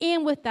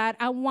And with that,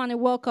 I want to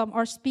welcome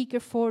our speaker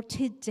for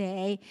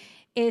today.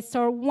 It's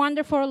our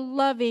wonderful,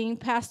 loving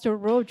Pastor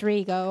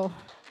Rodrigo.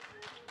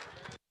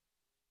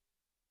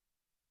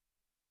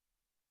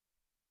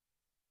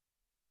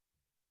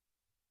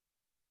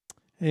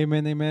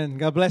 Amen, amen.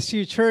 God bless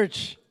you,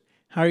 church.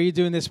 How are you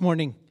doing this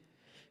morning?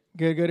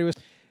 Good, good.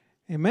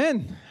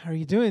 Amen. How are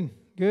you doing?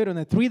 Good. On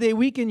a 3-day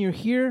weekend, you're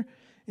here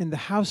in the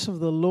house of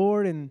the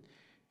Lord. And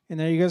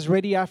are you guys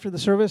ready after the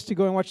service to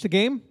go and watch the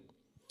game?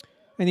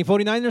 Any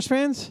 49ers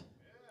fans?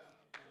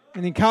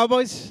 Any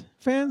Cowboys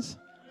fans?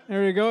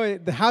 There we go.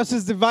 The house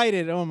is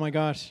divided. Oh, my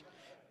gosh.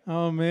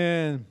 Oh,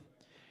 man.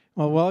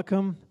 Well,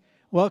 welcome.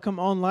 Welcome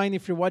online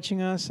if you're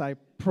watching us. I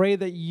pray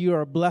that you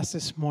are blessed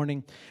this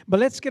morning. But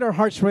let's get our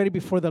hearts ready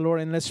before the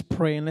Lord and let's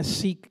pray and let's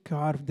seek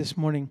God this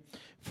morning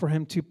for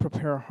Him to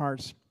prepare our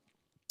hearts.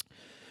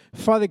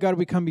 Father God,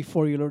 we come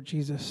before you, Lord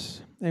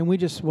Jesus, and we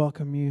just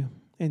welcome you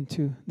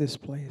into this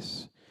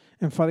place.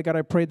 And Father God,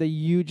 I pray that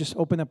you just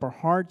open up our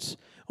hearts,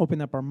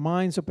 open up our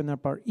minds, open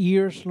up our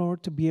ears,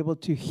 Lord, to be able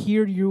to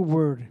hear your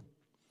word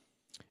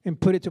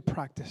and put it to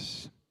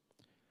practice.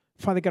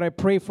 Father God, I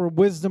pray for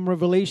wisdom,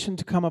 revelation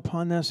to come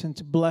upon us and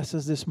to bless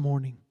us this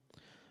morning.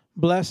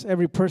 Bless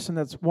every person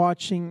that's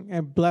watching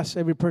and bless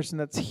every person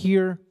that's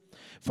here.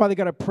 Father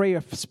God, I pray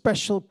a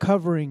special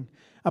covering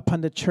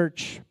upon the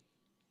church,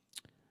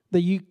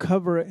 that you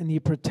cover it and you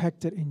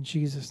protect it in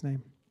Jesus'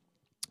 name.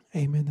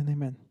 Amen and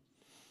amen.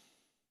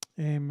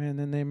 Amen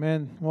and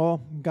amen.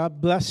 Well,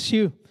 God bless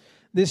you.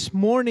 This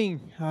morning,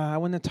 I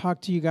want to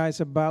talk to you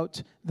guys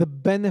about the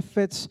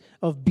benefits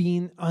of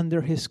being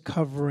under His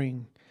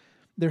covering.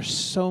 There's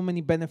so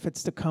many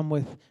benefits to come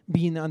with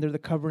being under the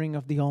covering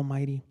of the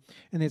Almighty.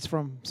 And it's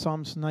from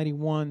Psalms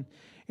 91.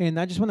 And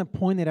I just want to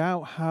point it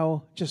out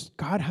how just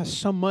God has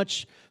so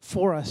much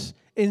for us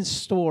in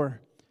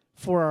store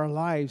for our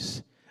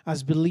lives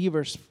as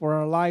believers, for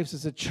our lives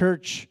as a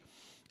church.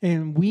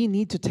 And we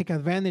need to take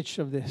advantage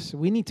of this.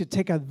 We need to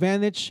take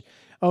advantage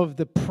of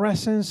the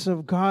presence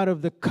of God,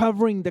 of the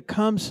covering that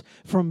comes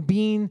from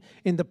being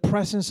in the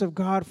presence of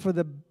God, for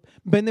the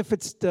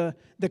benefits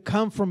that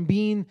come from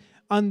being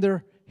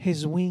under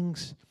His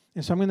wings.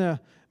 And so I'm going to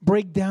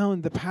break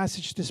down the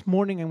passage this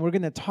morning, and we're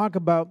going to talk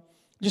about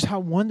just how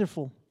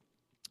wonderful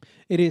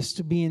it is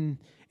to be in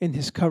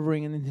His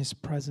covering and in His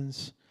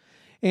presence.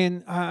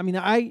 And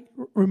I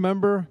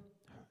remember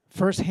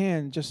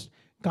firsthand just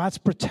God's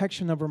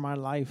protection over my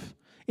life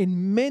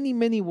in many,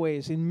 many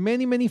ways, in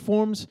many, many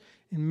forms,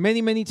 in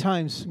many, many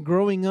times.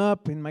 Growing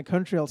up in my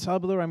country, El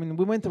Salvador,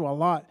 we went through a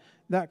lot.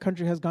 That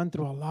country has gone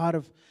through a lot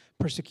of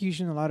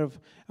persecution, a lot of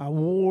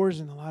wars,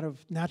 and a lot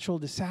of natural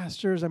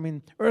disasters.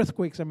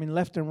 Earthquakes,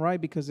 left and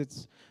right,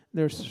 because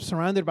they're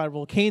surrounded by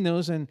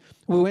volcanoes. And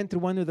we went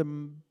through one of the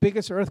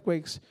biggest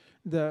earthquakes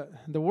the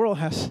world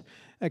has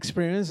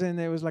experienced, and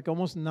it was like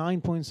almost 9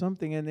 point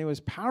something, and it was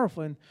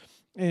powerful.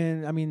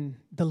 And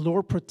the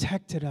Lord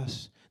protected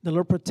us. The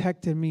Lord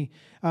protected me.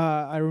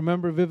 I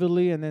remember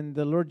vividly, and then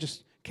the Lord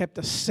just kept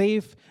us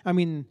safe.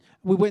 We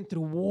went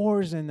through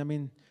wars,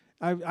 and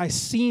I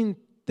seen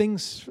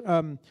things.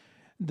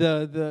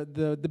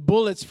 The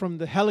bullets from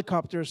the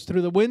helicopters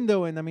through the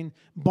window, and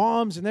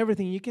bombs and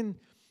everything. You can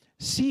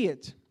see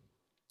it,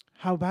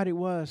 how bad it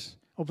was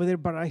over there.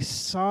 But I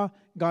saw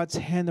God's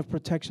hand of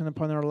protection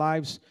upon our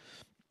lives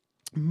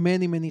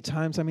many, many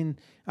times.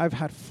 I've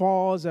had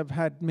falls. I've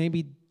had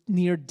maybe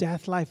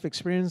near-death life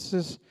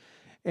experiences,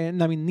 and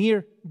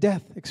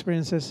near-death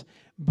experiences.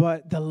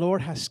 But the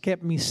Lord has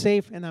kept me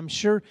safe, and I'm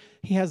sure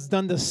He has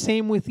done the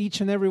same with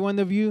each and every one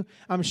of you.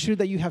 I'm sure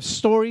that you have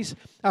stories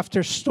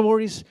after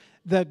stories,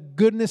 the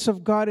goodness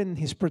of God and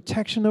His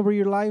protection over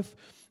your life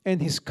and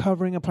His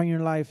covering upon your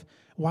life.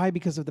 Why?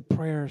 Because of the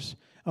prayers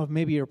of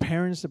maybe your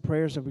parents, the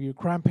prayers of your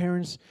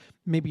grandparents,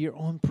 maybe your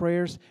own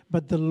prayers.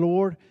 But the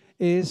Lord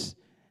is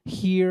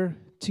here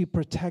to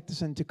protect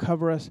us and to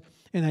cover us.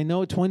 And I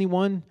know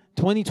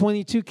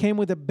 2022 came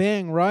with a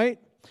bang, right?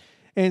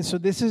 And so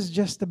this is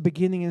just the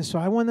beginning. And so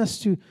I want us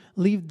to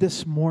leave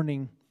this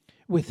morning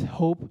with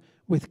hope,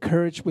 with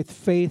courage, with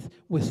faith,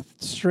 with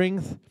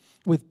strength,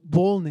 with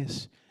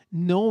boldness,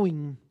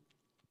 knowing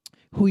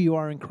who you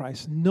are in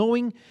Christ,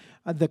 knowing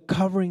the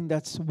covering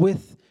that's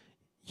with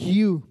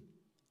you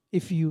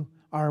if you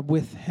are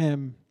with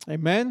Him.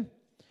 Amen?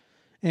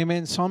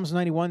 Amen. Psalms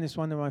 91 is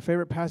one of my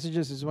favorite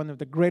passages. It's one of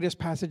the greatest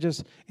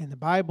passages in the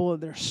Bible.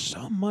 There's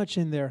so much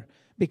in there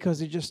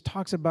because it just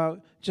talks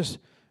about just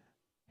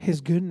His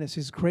goodness,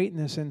 His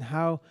greatness, and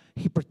how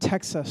He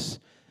protects us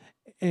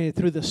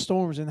through the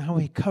storms, and how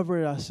He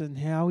covers us, and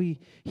how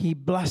He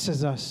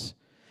blesses us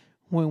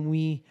when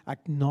we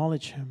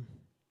acknowledge Him.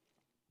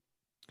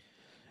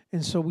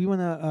 And so we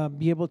want to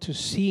be able to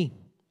see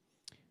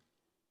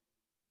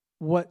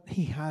what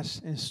He has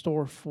in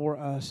store for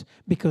us,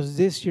 because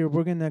this year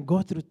we're going to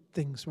go through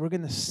things. We're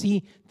going to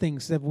see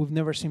things that we've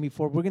never seen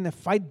before. We're going to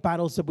fight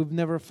battles that we've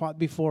never fought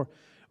before.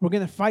 We're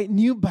going to fight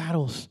new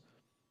battles.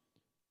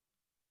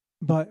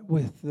 But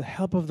with the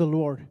help of the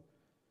Lord,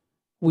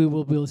 we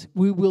will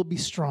be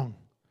strong.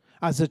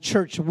 As a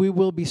church, we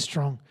will be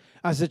strong.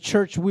 As a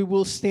church, we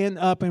will stand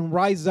up and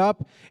rise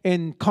up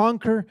and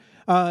conquer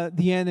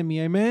the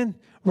enemy. Amen?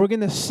 We're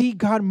going to see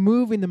God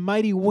move in a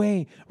mighty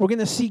way. We're going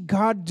to see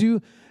God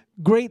do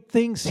great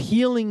things,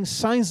 healing,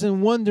 signs,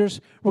 and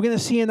wonders. We're going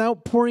to see an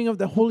outpouring of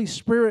the Holy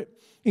Spirit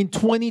in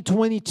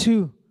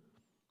 2022.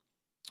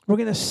 We're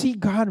going to see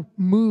God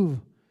move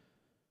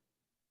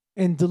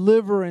and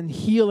deliver and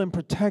heal and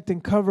protect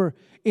and cover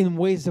in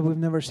ways that we've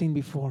never seen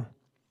before.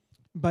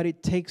 But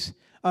it takes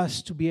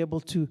us to be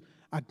able to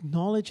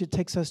acknowledge. It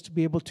takes us to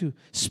be able to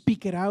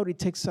speak it out. It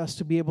takes us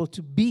to be able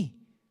to be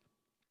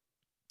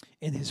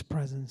in His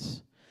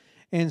presence.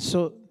 And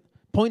so,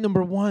 point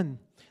number 1,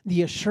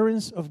 the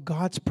assurance of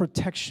God's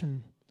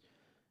protection,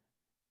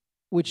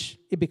 which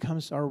it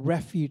becomes our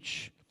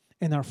refuge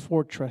and our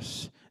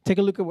fortress. Take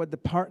a look at what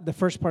the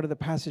first part of the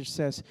passage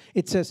says.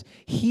 It says,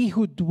 "He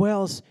who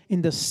dwells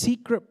in the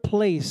secret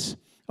place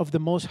of the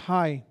Most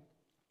High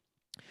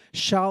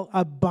shall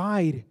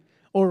abide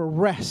or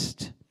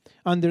rest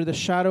under the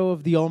shadow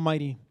of the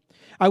Almighty.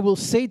 I will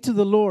say to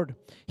the Lord,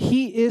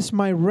 He is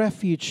my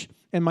refuge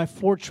and my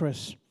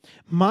fortress.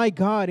 My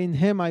God, in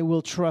Him I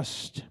will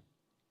trust."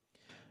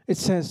 It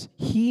says,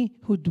 "He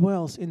who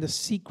dwells in the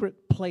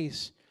secret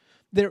place."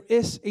 There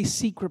is a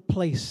secret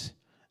place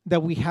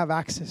that we have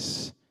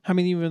access. How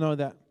many of you know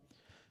that?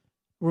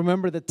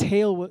 Remember,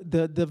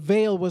 the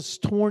veil was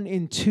torn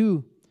in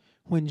two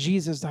when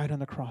Jesus died on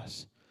the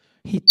cross.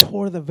 He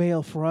tore the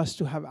veil for us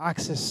to have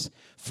access,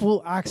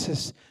 full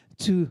access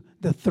to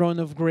the throne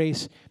of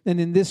grace.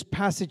 And in this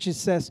passage it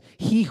says,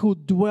 "He who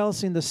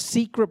dwells in the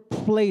secret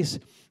place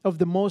of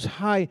the Most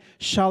High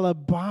shall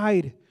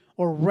abide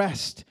or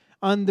rest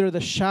under the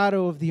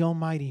shadow of the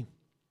Almighty."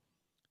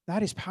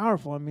 That is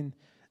powerful. I mean,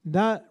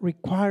 that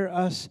requires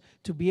us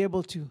to be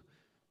able to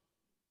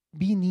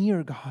be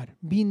near God,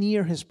 be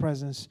near His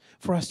presence,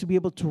 for us to be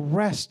able to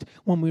rest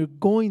when we're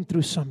going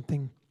through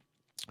something,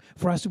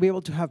 for us to be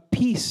able to have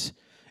peace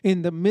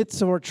in the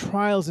midst of our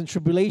trials and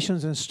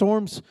tribulations and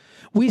storms.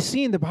 We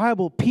see in the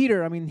Bible,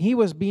 Peter, I mean, he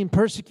was being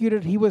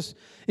persecuted, he was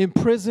in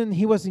prison,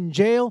 he was in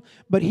jail,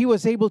 but he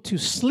was able to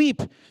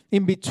sleep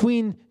in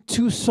between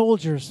two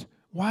soldiers.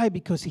 Why?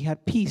 Because he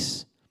had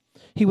peace.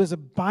 He was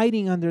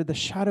abiding under the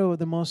shadow of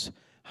the Most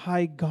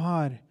High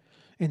God,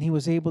 and he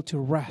was able to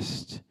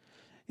rest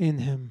in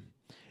Him.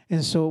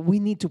 And so we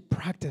need to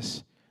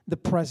practice the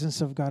presence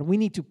of God. We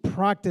need to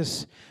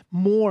practice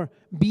more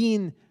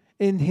being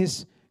in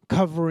His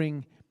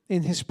covering,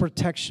 in His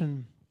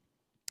protection.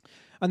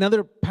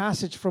 Another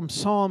passage from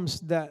Psalms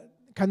that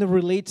kind of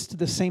relates to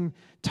the same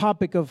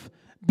topic of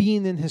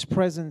being in His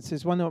presence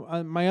is one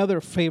of my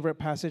other favorite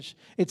passage.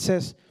 It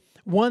says,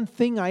 "One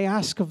thing I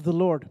ask of the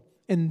Lord,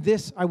 and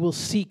this I will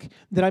seek,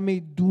 that I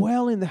may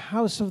dwell in the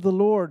house of the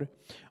Lord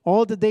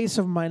all the days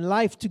of my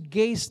life, to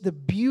gaze the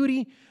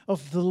beauty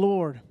of the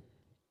Lord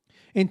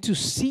and to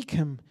seek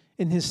Him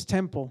in His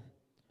temple."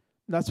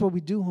 That's what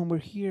we do when we're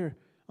here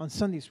on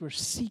Sundays. We're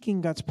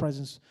seeking God's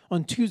presence.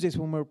 On Tuesdays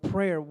when we're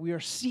prayer, we are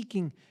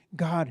seeking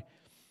God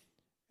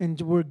and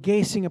we're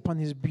gazing upon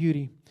His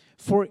beauty.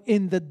 "For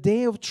in the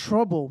day of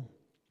trouble,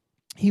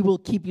 He will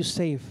keep you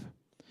safe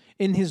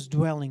in His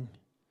dwelling.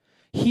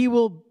 He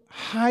will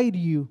hide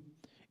you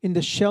in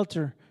the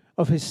shelter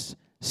of His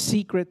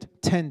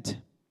secret tent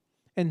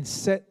and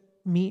set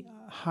me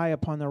high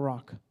upon a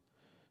rock."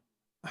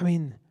 I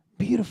mean,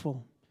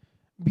 beautiful,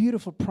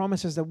 beautiful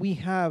promises that we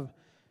have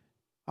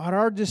at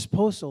our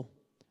disposal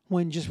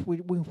when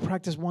we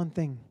practice one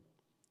thing,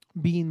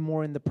 being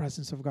more in the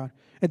presence of God.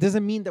 It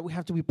doesn't mean that we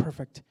have to be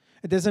perfect.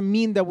 It doesn't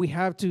mean that we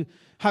have to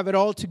have it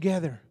all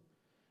together.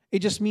 It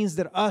just means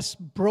that us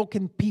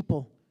broken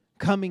people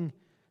coming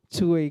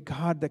to a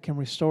God that can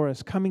restore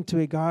us, coming to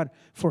a God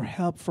for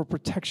help, for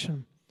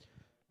protection,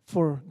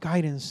 for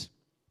guidance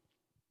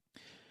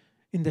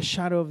in the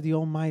shadow of the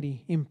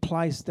Almighty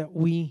implies that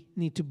we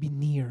need to be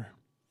near.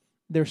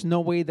 There's no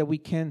way that we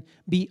can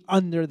be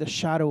under the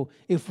shadow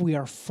if we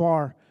are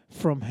far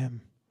from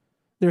Him.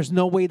 There's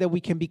no way that we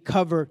can be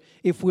covered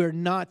if we're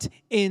not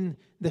in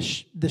the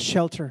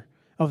shelter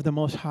of the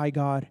Most High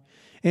God.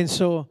 And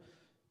so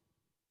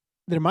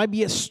there might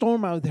be a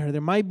storm out there.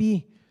 There might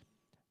be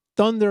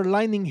thunder,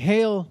 lightning,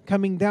 hail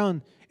coming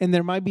down, and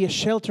there might be a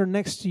shelter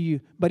next to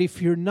you. But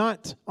if you're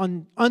not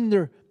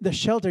under the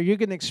shelter, you're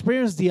going to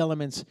experience the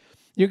elements.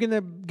 You're going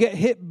to get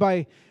hit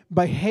by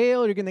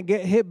hail. You're going to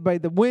get hit by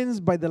the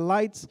winds, by the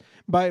lights,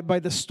 by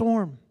the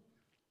storm.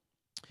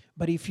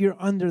 But if you're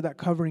under that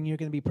covering, you're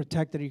going to be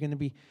protected. You're going to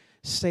be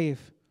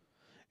safe.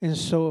 And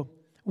so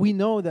we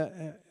know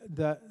that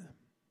the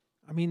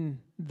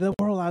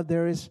world out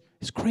there is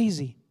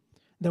crazy.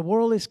 The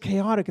world is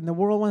chaotic, and the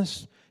world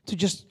wants to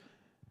just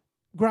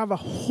grab a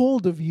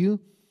hold of you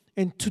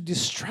and to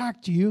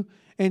distract you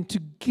and to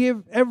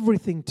give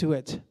everything to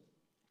it.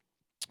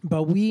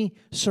 But we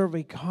serve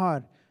a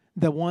God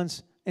that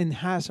wants and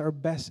has our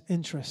best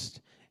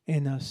interest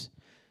in us.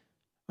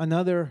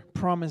 Another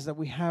promise that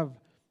we have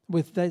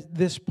with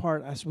this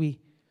part as we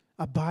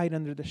abide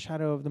under the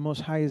shadow of the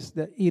Most High is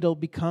that it'll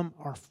become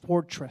our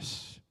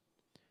fortress.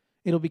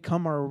 It'll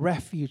become our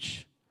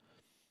refuge.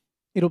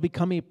 It'll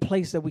become a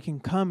place that we can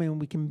come and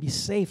we can be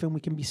safe and we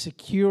can be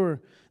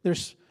secure.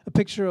 There's a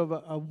picture of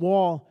a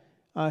wall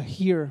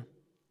here.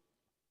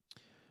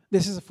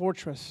 This is a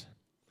fortress.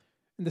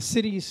 In the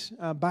cities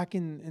back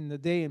in the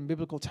day, in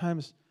biblical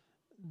times,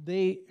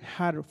 they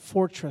had a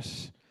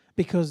fortress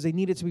because they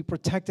needed to be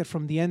protected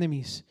from the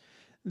enemies.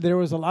 There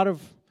was a lot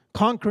of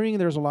conquering,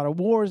 there was a lot of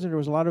wars, and there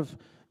was a lot of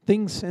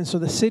things. And so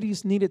the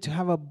cities needed to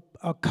have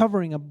a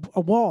covering,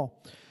 a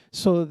wall,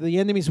 so the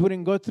enemies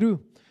wouldn't go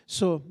through.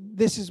 So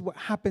this is what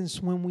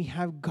happens when we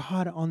have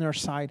God on our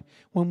side,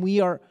 when we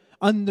are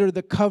under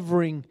the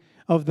covering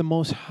of the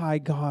Most High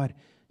God.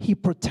 He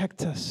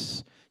protects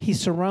us. He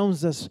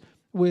surrounds us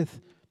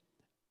with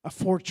a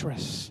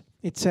fortress.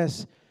 It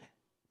says,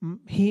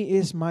 He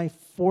is my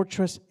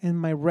fortress and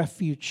my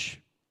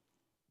refuge.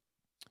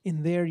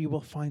 In there you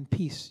will find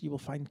peace. You will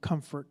find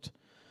comfort.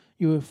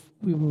 We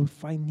will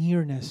find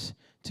nearness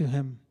to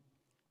Him.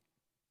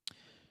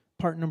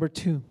 Part number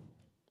 2,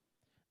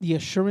 the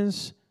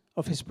assurance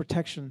of His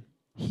protection.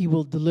 He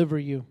will deliver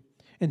you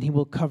and He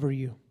will cover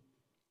you.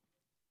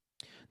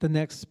 The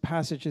next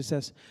passage, it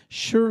says,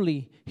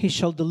 surely He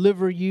shall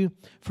deliver you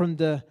from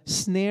the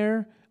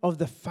snare of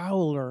the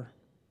fowler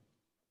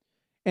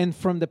and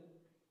from the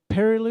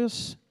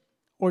perilous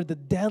or the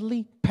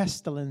deadly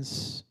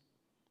pestilence.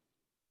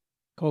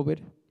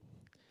 COVID.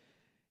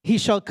 He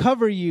shall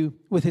cover you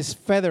with His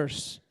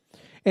feathers,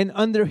 and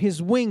under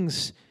His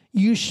wings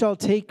you shall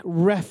take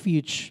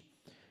refuge.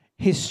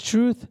 His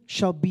truth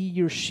shall be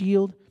your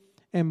shield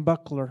and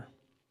buckler.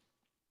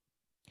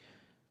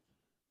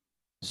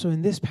 So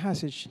in this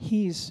passage,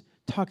 He's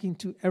talking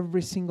to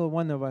every single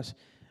one of us.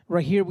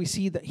 Right here we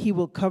see that He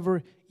will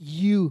cover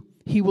you.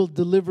 He will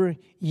deliver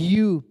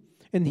you.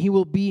 And you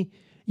will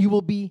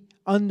be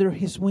under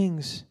His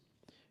wings.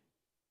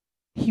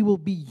 He will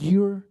be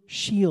your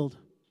shield,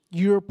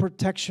 your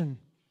protection.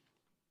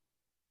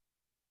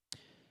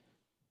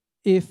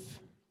 If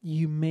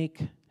you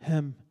make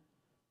Him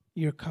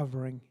your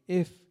covering,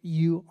 if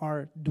you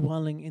are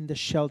dwelling in the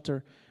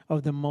shelter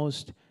of the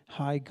Most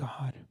High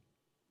God.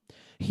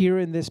 Here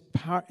in this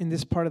part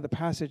of the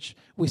passage,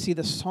 we see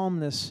the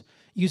psalmist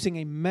using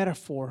a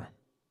metaphor.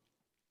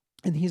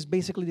 And he's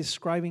basically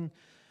describing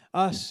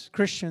us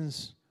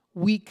Christians,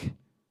 weak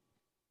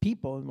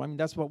people. I mean,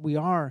 that's what we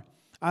are,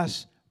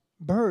 as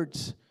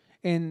birds.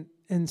 And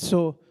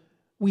so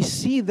we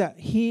see that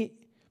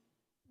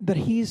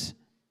he's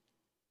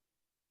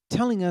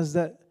telling us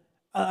that,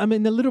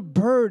 the little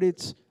bird,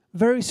 it's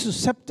very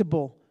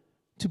susceptible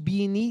to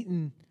being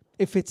eaten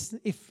if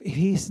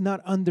he's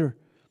not under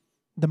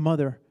the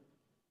mother,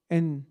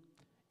 and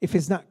if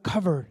it's not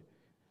covered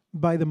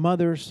by the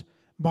mother's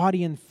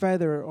body and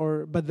feather,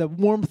 or by the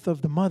warmth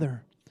of the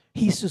mother.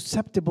 He's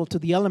susceptible to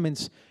the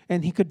elements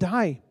and he could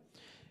die.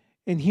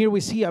 And here we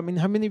see, how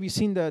many of you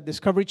seen the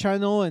Discovery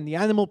Channel and the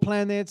Animal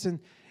Planets? And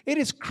it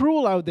is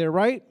cruel out there,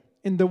 right?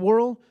 In the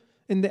world,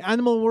 in the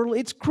animal world,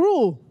 it's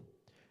cruel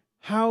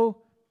how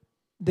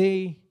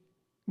they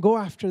go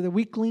after the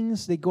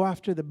weaklings, they go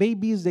after the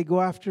babies, they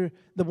go after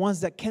the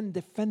ones that can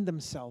defend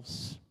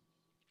themselves.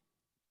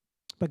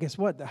 But guess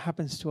what? That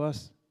happens to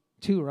us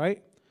too,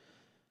 right?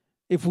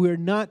 If we're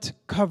not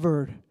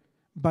covered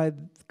by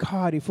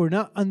God, if we're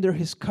not under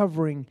His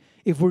covering,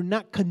 if we're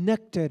not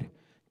connected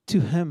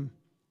to Him,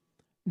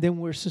 then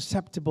we're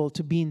susceptible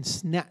to being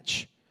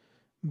snatched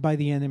by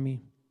the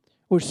enemy.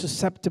 We're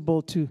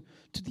susceptible to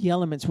the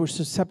elements. We're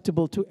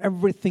susceptible to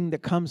everything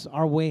that comes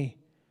our way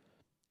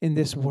in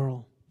this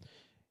world.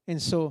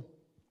 And so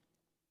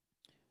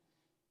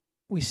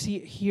we see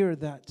it here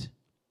that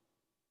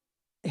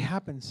it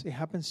happens. It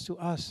happens to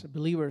us,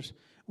 believers.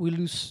 We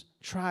lose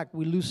track.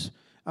 We lose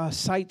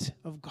sight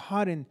of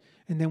God, and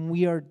then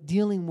we are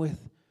dealing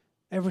with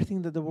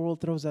everything that the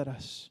world throws at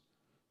us.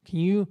 Can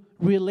you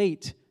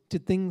relate to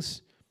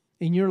things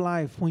in your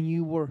life when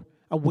you were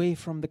away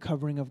from the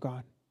covering of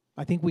God?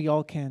 I think we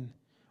all can.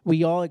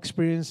 We all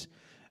experience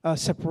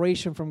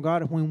separation from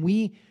God when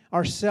we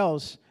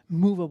ourselves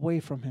move away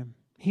from Him.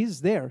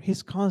 He's there.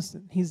 He's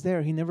constant. He's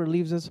there. He never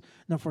leaves us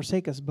nor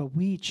forsakes us. But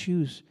we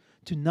choose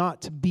to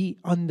not be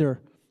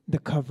under the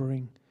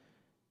covering.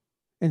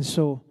 And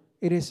so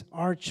it is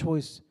our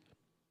choice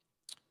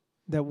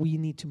that we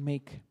need to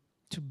make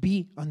to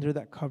be under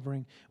that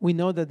covering. We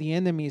know that the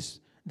enemy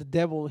is the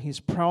devil. He's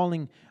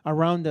prowling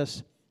around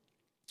us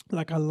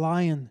like a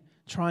lion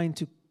trying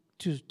to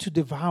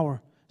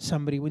devour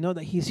somebody. We know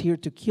that he's here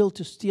to kill,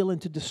 to steal,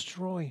 and to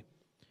destroy.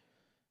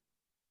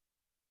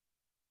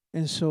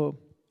 And so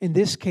in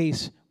this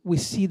case, we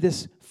see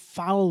this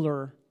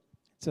fowler.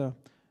 It's a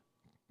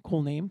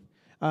cool name.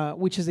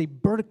 Which is a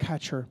bird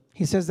catcher.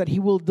 He says that he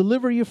will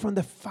deliver you from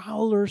the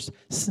fowler's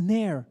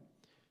snare.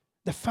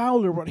 The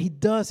fowler, what he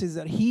does is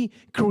that he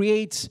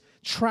creates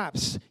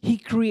traps. He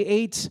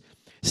creates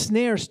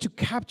snares to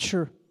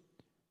capture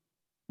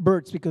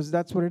birds, because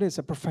that's what it is,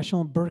 a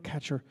professional bird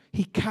catcher.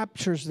 He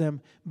captures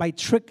them by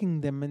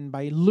tricking them and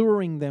by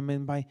luring them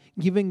and by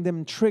giving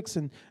them tricks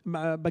and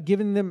by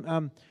giving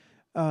them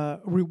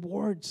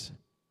rewards.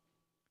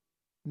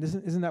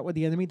 Isn't that what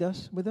the enemy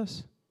does with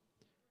us?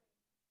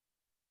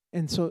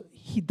 And so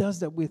he does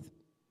that with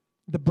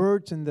the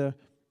birds and the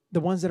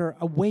ones that are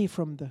away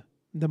from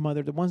the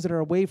mother, the ones that are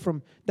away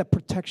from that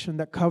protection,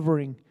 that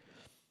covering.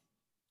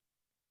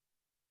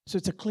 So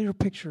it's a clear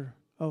picture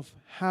of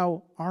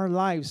how our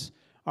lives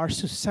are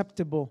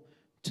susceptible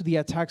to the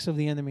attacks of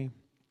the enemy.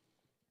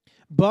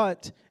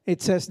 But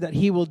it says that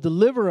he will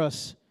deliver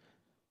us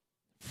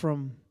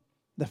from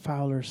the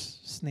fowler's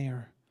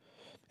snare.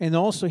 And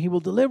also he will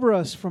deliver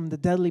us from the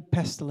deadly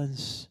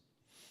pestilence.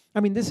 I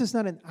mean, this is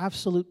not an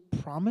absolute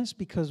promise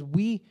because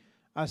we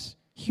as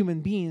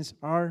human beings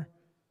are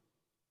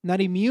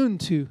not immune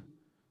to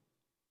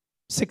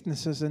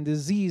sicknesses and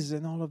disease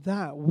and all of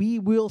that. We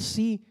will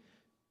see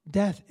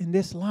death in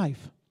this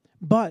life.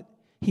 But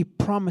he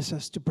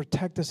promises to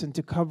protect us and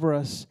to cover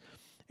us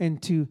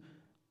and to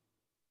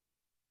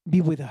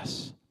be with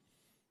us.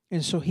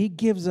 And so he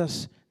gives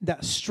us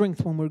that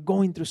strength when we're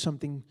going through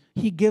something.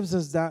 He gives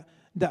us the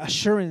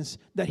assurance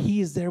that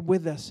he is there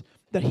with us,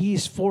 that he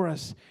is for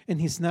us and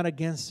he's not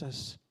against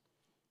us.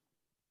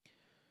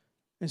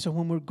 And so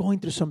when we're going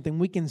through something,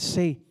 we can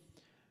say,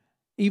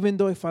 even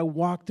though if I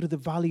walk through the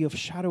valley of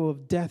shadow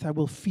of death, I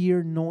will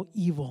fear no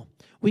evil.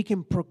 We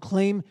can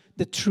proclaim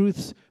the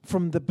truths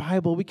from the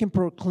Bible. We can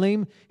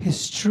proclaim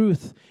his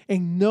truth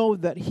and know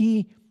that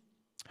he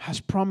has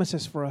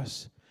promises for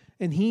us.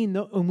 And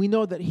we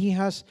know that he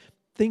has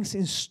things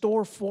in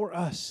store for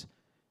us,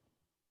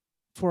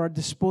 for our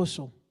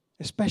disposal,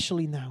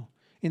 especially now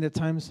in the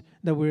times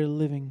that we're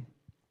living.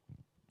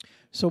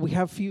 So we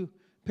have a few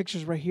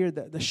pictures right here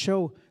that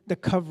show the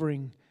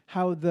covering,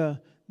 how the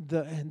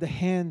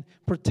hand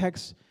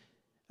protects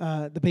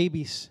the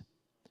babies.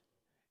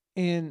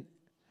 And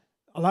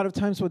a lot of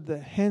times what the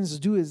hands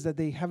do is that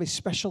they have a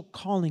special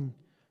calling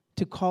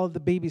to call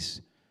the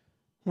babies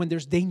when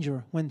there's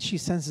danger, when she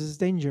senses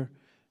danger.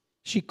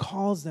 She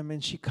calls them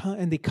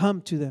and they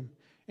come to them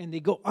and they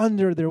go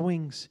under their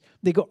wings.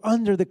 They go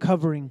under the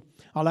covering.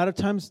 A lot of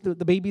times the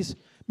babies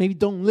maybe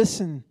don't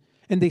listen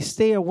and they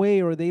stay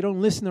away, or they don't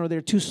listen, or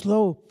they're too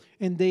slow,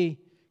 and they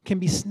can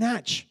be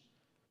snatched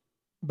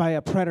by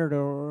a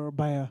predator or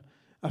by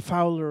a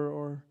fowler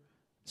or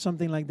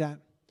something like that.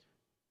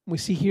 We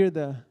see here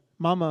the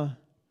mama,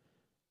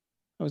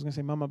 I was going to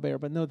say mama bear,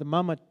 but no, the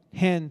mama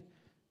hen,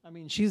 I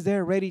mean, she's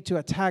there ready to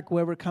attack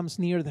whoever comes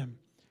near them.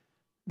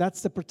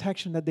 That's the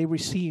protection that they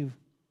receive.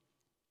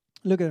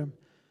 Look at them.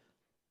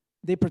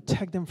 They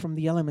protect them from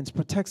the elements,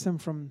 protects them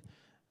from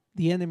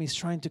the enemies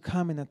trying to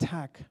come and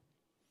attack.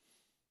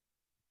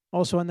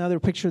 Also, another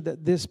picture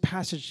that this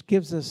passage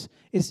gives us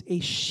is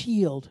a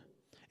shield.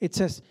 It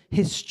says,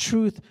 his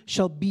truth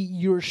shall be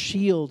your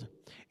shield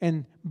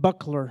and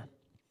buckler.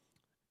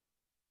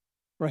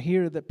 Right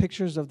here, the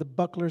pictures of the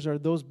bucklers are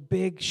those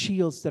big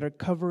shields that are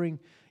covering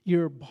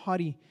your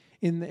body.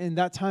 In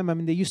that time, I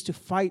mean, they used to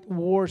fight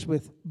wars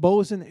with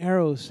bows and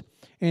arrows,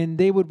 and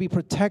they would be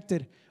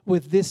protected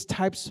with these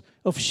types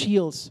of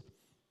shields.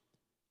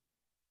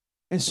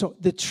 And so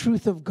the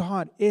truth of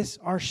God is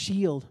our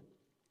shield.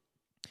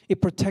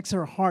 It protects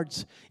our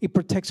hearts. It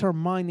protects our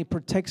mind. It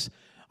protects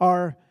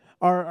our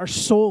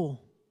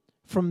soul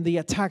from the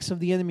attacks of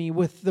the enemy.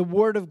 With the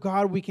word of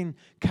God, we can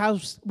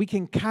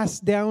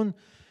cast down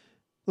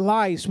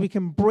lies. We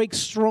can break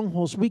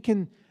strongholds. We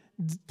can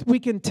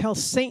tell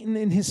Satan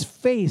in his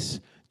face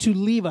to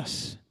leave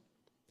us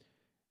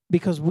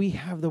because we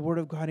have the word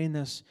of God in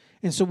us.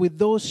 And so with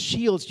those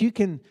shields, you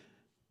can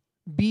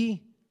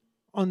be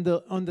on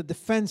the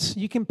defense.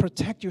 You can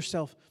protect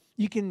yourself.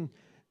 You can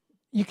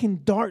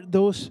dart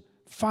those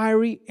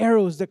fiery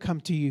arrows that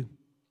come to you.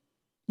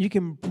 You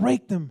can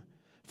break them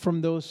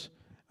from those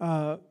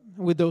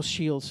with those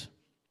shields.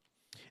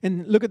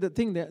 And look at the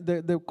thing.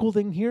 The cool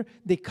thing here,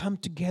 they come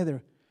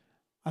together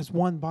as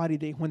one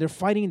body. When they're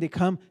fighting, they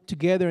come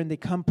together and they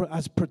come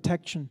as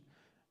protection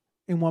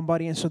in one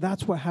body. And so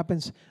that's what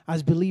happens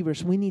as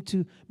believers. We need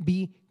to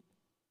be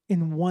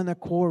in one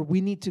accord.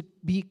 We need to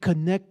be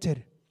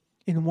connected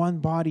in one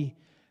body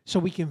so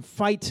we can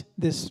fight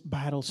this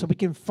battle, so we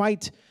can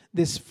fight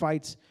these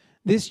fights.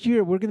 This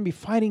year, we're going to be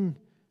fighting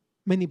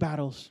many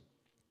battles.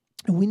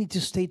 And we need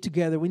to stay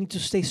together. We need to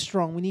stay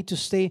strong. We need to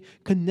stay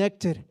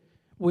connected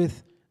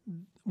with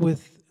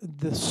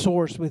the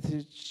source,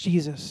 with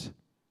Jesus.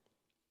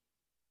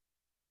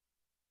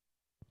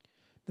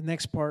 The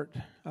next part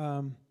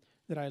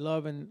that I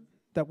love and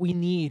that we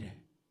need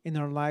in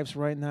our lives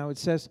right now, it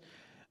says,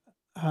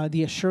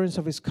 the assurance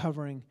of his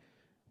covering.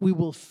 We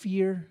will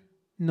fear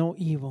no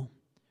evil.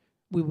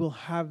 We will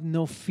have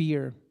no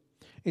fear.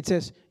 It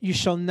says, you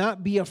shall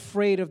not be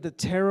afraid of the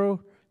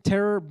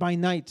terror by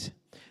night,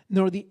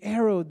 nor the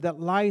arrow that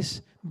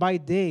lies by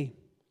day,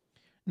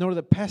 nor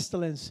the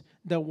pestilence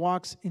that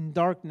walks in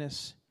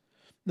darkness,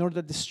 nor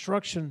the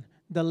destruction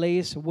that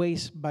lays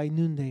waste by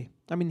noonday.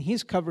 I mean,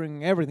 he's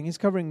covering everything. He's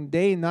covering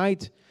day,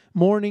 night,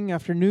 morning,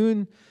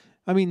 afternoon.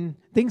 I mean,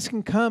 things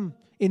can come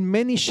in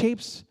many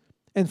shapes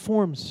and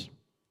forms,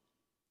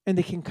 and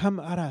they can come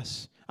at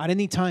us at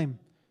any time.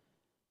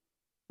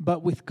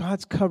 But with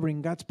God's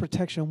covering, God's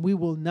protection, we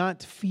will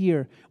not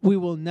fear. We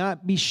will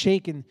not be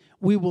shaken.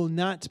 We will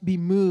not be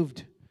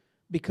moved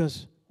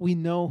because we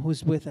know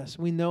who's with us.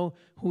 We know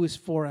who is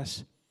for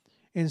us.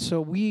 And so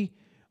we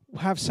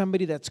have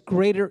somebody that's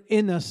greater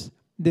in us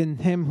than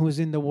him who's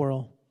in the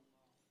world.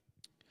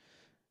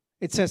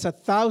 It says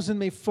 1,000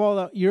 may fall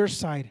at your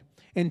side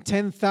and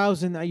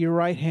 10,000 at your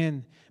right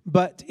hand,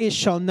 but it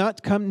shall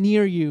not come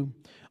near you.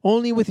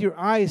 Only with your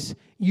eyes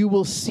you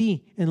will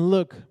see and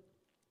look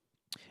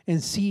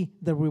and see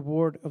the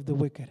reward of the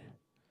wicked.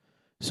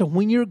 So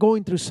when you're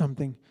going through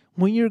something,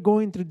 when you're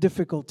going through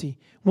difficulty,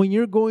 when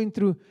you're going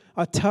through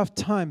a tough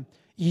time,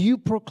 you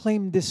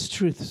proclaim these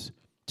truths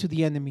to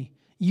the enemy.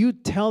 You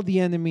tell the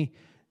enemy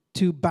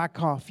to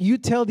back off. You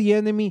tell the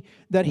enemy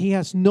that he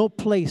has no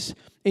place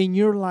in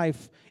your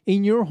life,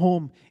 in your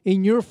home,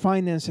 in your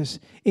finances,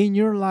 in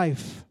your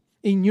life,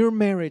 in your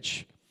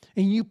marriage.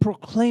 And you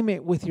proclaim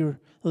it with your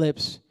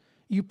lips.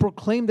 You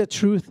proclaim the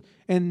truth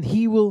and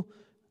he will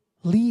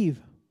leave.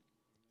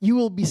 You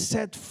will be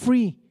set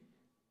free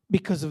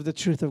because of the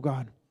truth of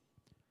God.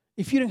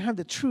 If you don't have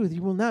the truth,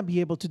 you will not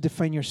be able to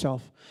defend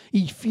yourself.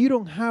 If you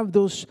don't have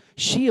those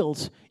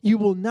shields, you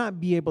will not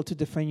be able to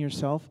defend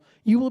yourself.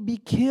 You will be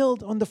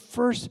killed on the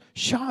first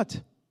shot.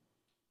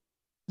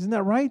 Isn't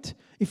that right?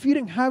 If you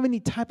don't have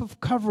any type of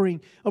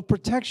covering of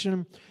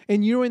protection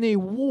and you're in a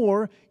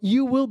war,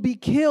 you will be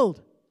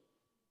killed.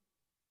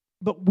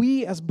 But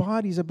we as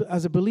bodies,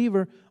 as a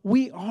believer,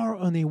 we are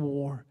on a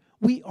war.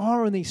 We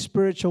are on a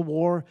spiritual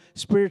war,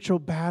 spiritual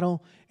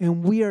battle,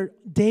 and we are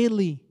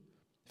daily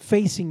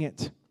facing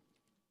it.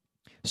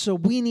 So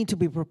we need to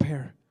be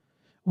prepared.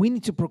 We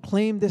need to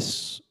proclaim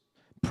this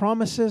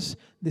promises,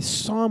 this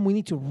psalm. We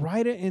need to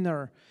write it in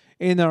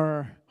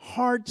our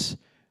hearts,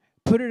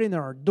 put it in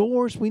our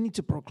doors. We need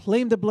to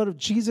proclaim the blood of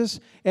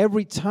Jesus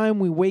every time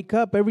we wake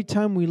up, every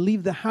time we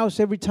leave the house,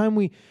 every time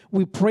we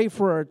pray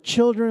for our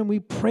children, we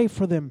pray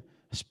for them.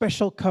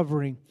 Special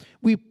covering.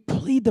 We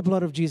plead the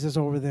blood of Jesus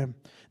over them,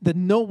 that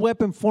no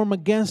weapon formed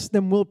against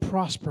them will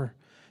prosper,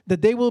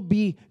 that they will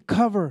be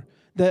covered,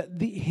 that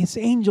his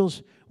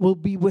angels will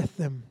be with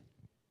them.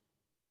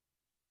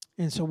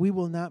 And so we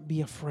will not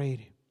be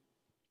afraid.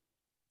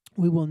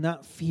 We will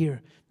not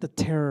fear the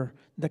terror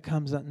that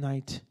comes at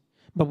night,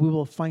 but we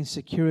will find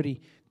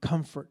security,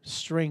 comfort,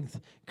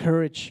 strength,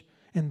 courage,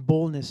 and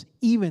boldness,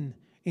 even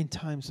in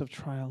times of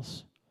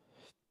trials.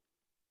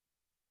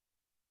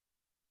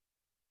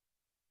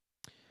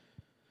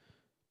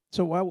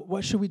 So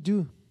what should we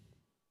do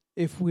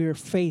if we're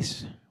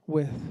faced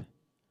with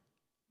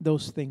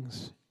those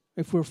things?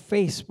 If we're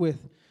faced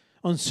with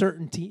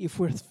uncertainty, if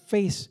we're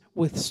faced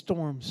with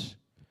storms,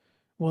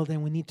 well,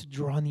 then we need to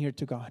draw near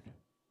to God.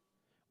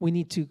 We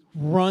need to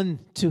run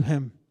to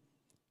Him.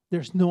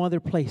 There's no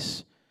other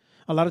place.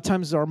 A lot of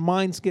times our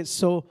minds get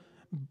so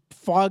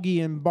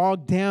foggy and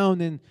bogged down,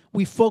 and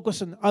we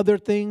focus on other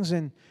things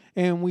and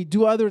we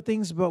do other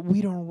things, but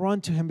we don't run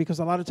to Him because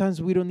a lot of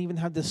times we don't even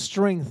have the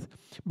strength.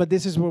 But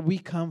this is where we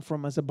come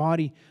from as a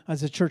body,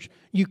 as a church.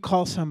 You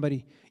call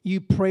somebody.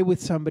 You pray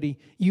with somebody.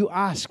 You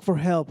ask for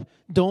help.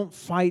 Don't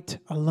fight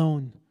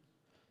alone.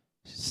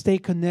 Stay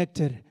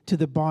connected to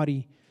the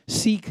body.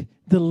 Seek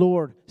the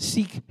Lord.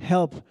 Seek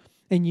help,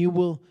 and you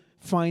will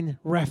find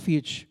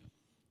refuge.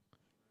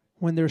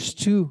 When there's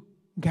two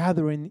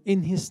gathering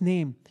in His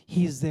name,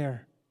 He's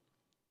there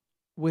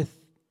with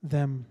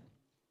them.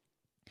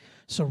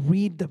 So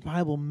read the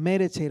Bible,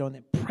 meditate on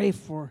it, pray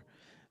for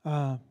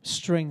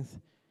strength.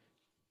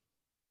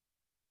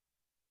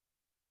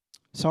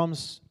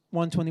 Psalms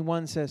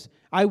 121 says,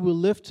 I will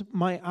lift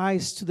my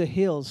eyes to the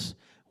hills.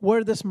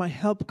 Where does my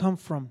help come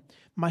from?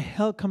 My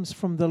help comes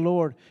from the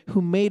Lord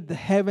who made the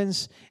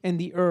heavens and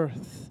the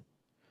earth.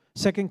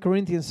 2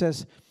 Corinthians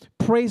says,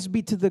 praise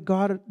be to the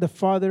God, the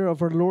Father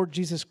of our Lord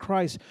Jesus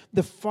Christ,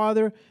 the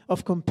Father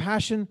of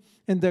compassion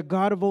and the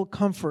God of all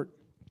comfort,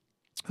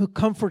 who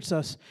comforts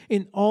us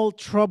in all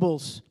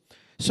troubles,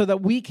 so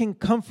that we can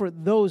comfort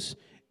those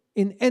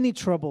in any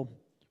trouble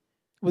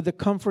with the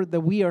comfort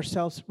that we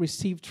ourselves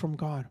received from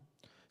God.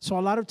 So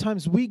a lot of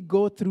times we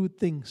go through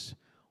things.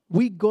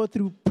 We go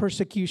through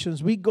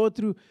persecutions. We go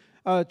through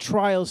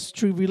trials,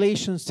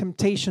 tribulations,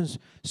 temptations,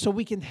 so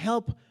we can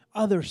help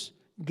others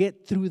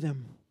get through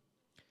them.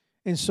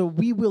 And so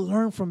we will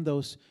learn from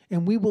those,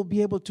 and we will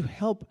be able to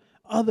help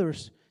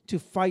others to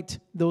fight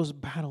those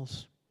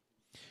battles.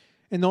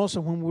 And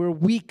also when we're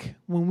weak,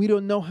 when we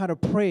don't know how to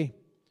pray,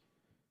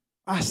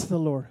 ask the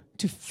Lord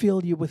to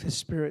fill you with His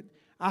Spirit.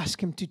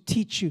 Ask Him to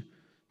teach you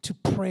to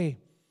pray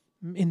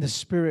in the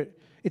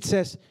Spirit. It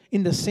says,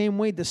 in the same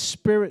way, the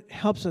Spirit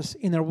helps us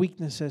in our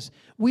weaknesses.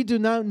 We do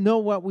not know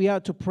what we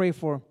ought to pray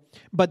for,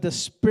 but the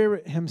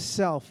Spirit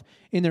Himself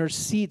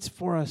intercedes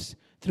for us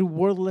through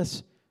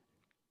wordless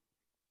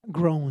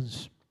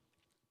groans.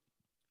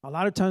 A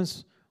lot of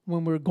times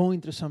when we're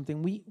going through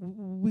something,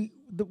 we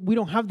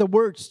don't have the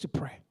words to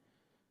pray.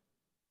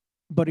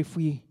 But if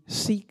we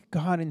seek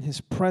God in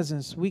His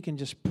presence, we can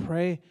just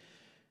pray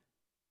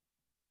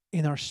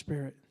in our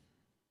spirit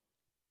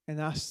and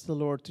ask the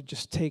Lord to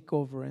just take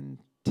over and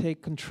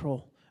take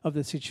control of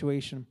the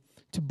situation,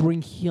 to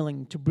bring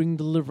healing, to bring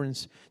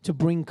deliverance, to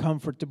bring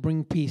comfort, to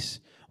bring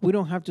peace. We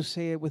don't have to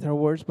say it with our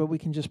words, but we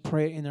can just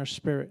pray in our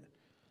spirit.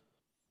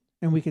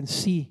 and we can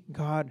see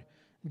God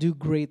do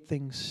great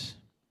things.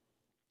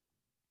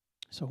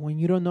 So when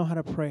you don't know how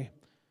to pray,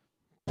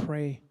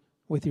 pray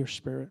with your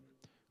spirit.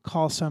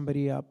 Call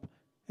somebody up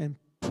and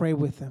pray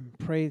with them.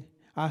 Pray,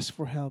 ask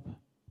for help.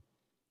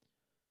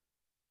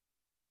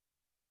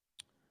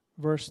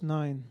 Verse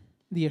 9,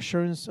 the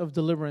assurance of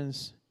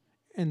deliverance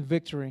and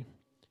victory.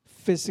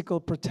 Physical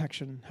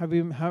protection. How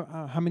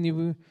many of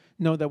you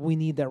know that we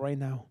need that right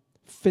now?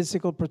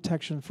 Physical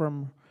protection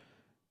from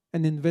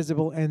an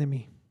invisible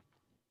enemy.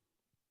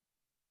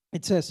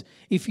 It says,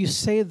 if you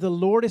say, the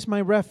Lord is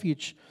my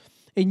refuge,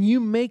 and you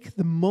make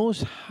the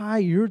Most High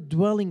your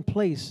dwelling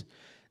place,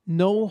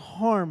 no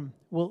harm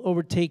will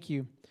overtake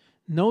you.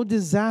 No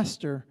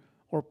disaster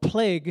or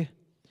plague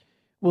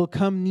will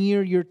come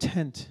near your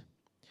tent.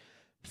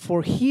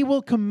 For he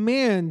will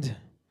command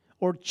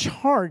or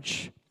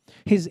charge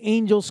his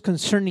angels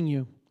concerning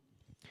you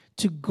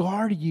to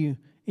guard you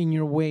in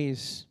your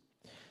ways.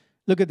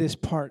 Look at this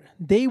part.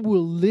 They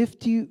will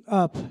lift you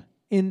up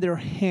in their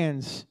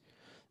hands.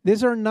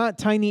 These are not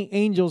tiny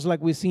angels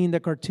like we see in the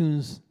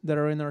cartoons that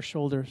are in our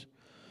shoulders.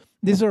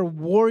 These are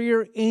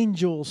warrior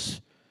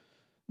angels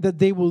that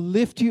they will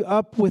lift you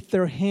up with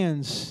their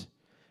hands,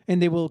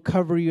 and they will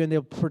cover you and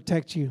they'll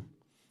protect you.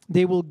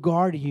 They will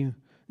guard you.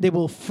 They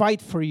will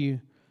fight for you.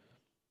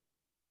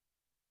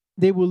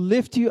 They will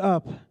lift you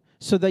up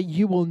so that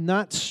you will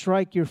not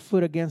strike your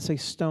foot against a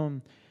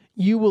stone.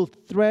 You will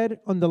tread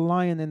on the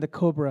lion and the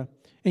cobra,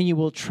 and you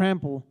will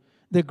trample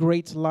the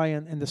great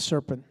lion and the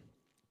serpent.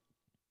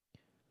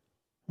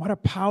 What a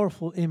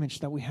powerful image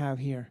that we have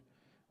here.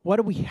 What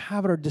do we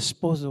have at our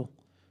disposal?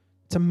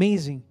 It's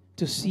amazing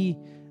to see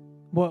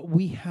what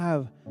we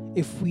have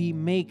if we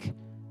make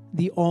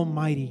the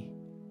Almighty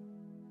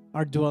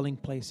our dwelling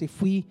place.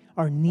 If we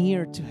are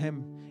near to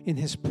Him in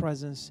His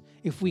presence.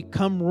 If we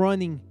come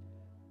running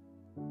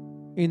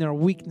in our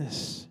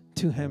weakness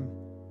to Him.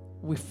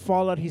 We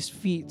fall at His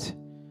feet,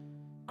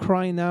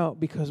 crying out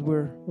because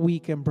we're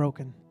weak and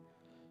broken.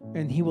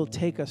 And He will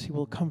take us. He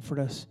will comfort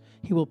us.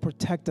 He will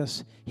protect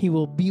us. He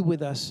will be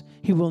with us.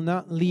 He will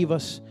not leave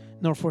us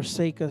nor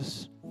forsake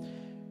us.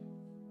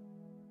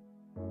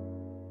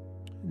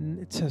 And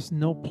it says,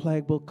 no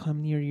plague will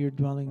come near your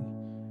dwelling.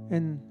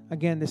 And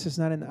again, this is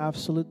not an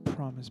absolute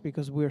promise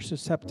because we are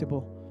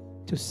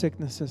susceptible to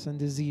sicknesses and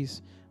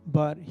disease.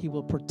 But He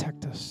will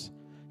protect us.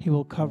 He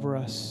will cover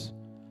us.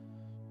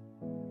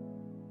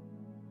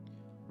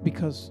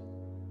 Because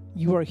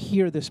you are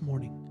here this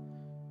morning.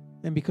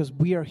 And because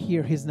we are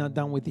here, He's not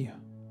done with you.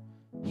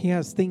 He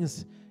has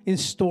things in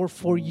store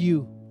for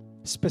you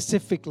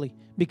specifically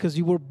because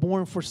you were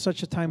born for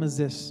such a time as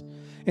this.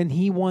 And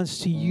He wants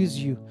to use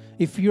you.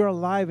 If you're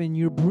alive and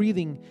you're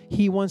breathing,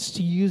 He wants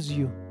to use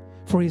you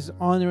for His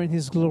honor and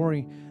His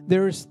glory.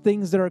 There's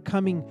things that are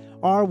coming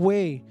our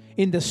way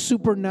in the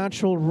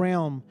supernatural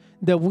realm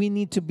that we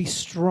need to be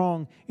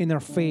strong in our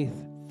faith.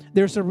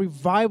 There's a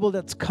revival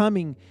that's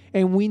coming,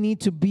 and we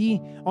need to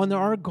be on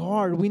our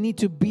guard. We need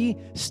to be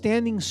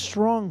standing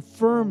strong,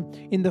 firm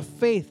in the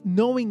faith,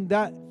 knowing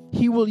that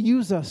He will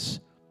use us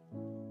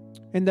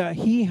and that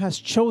He has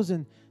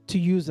chosen to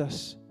use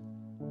us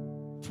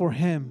for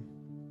Him.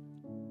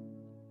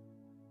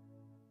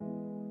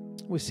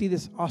 We see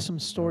this awesome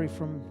story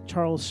from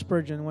Charles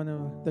Spurgeon, one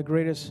of the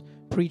greatest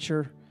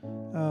preacher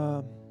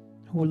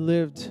who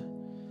lived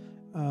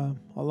a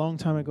long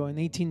time ago. In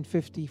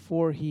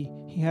 1854, he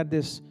had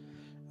this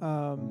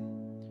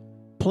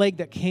plague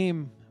that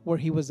came where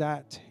he was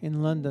at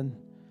in London.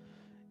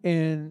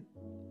 And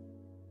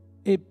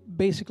it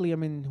basically,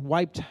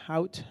 wiped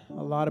out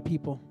a lot of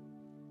people.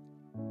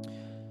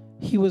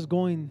 He was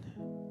going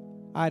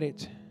at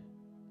it,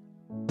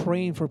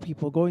 praying for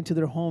people, going to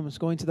their homes,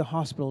 going to the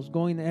hospitals,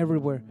 going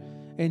everywhere.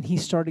 And he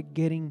started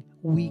getting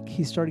weak.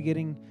 He started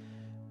getting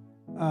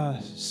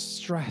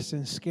stressed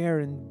and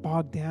scared and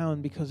bogged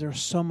down because there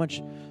was so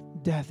much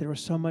death. There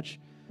was so much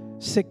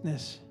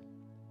sickness.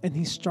 And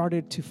he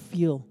started to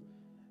feel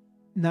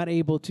not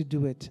able to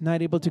do it,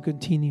 not able to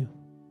continue.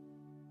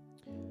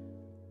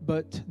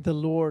 But the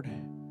Lord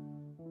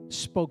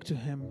spoke to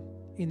him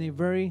in a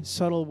very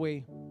subtle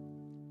way.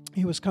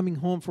 He was coming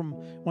home from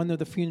one of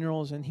the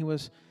funerals and he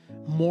was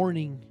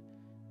mourning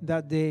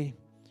that day.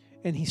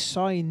 And he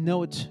saw a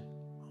note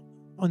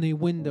on a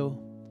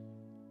window,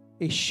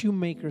 a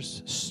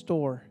shoemaker's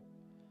store.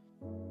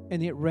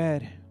 And it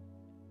read,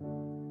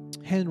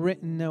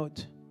 handwritten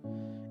note.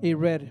 It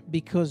read,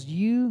 because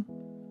you,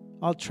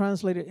 I'll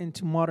translate it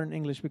into modern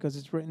English because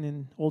it's written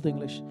in Old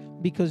English.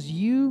 Because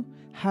you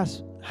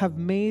have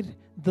made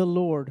the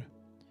Lord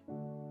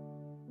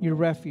your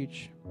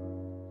refuge,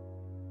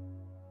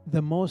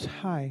 the Most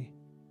High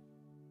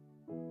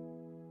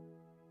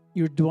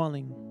your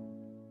dwelling.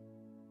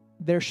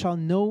 There shall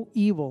no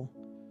evil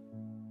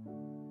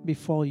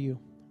befall you,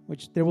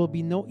 which there will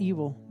be no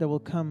evil that will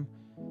come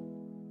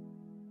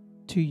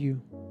to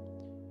you.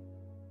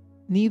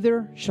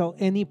 Neither shall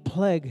any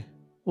plague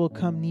will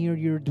come near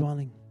your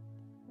dwelling.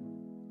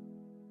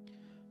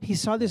 He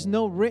saw this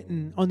note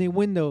written on a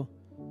window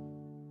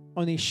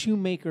on a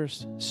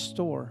shoemaker's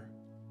store.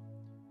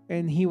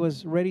 and he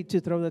was ready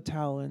to throw the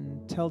towel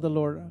and tell the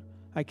Lord,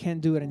 I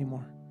can't do it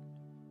anymore.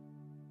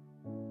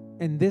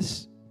 And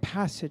this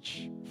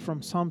passage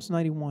from Psalms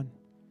 91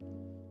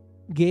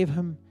 gave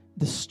him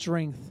the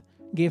strength,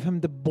 gave him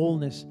the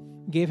boldness,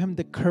 gave him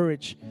the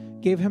courage,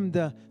 gave him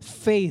the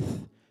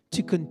faith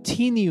to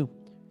continue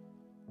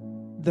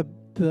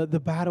the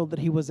battle that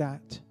he was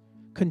at.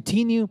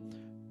 Continue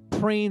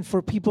praying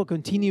for people,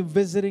 continue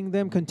visiting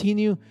them,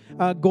 continue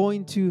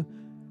going to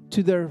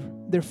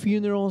their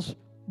funerals,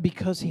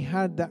 because he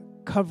had that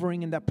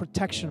covering and that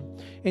protection.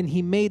 And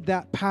he made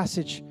that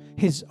passage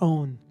his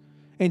own.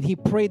 And he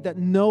prayed that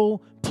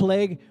no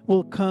plague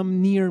will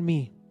come near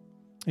me.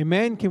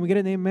 Amen? Can we get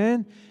an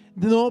amen?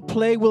 No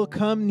plague will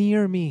come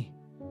near me.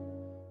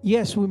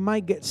 Yes, we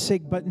might get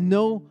sick, but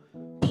no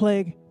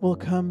plague will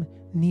come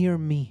near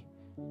me.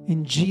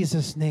 In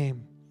Jesus'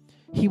 name.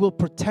 He will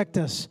protect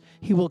us.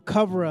 He will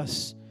cover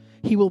us.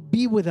 He will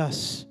be with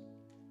us.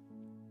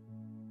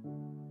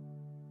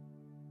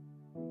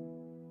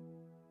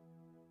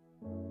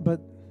 But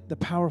the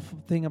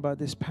powerful thing about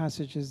this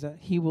passage is that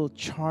he will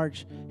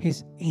charge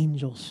his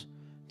angels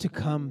to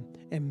come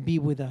and be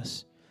with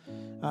us.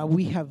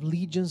 We have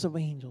legions of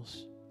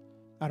angels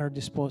at our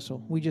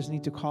disposal. We just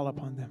need to call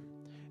upon them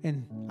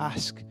and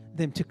ask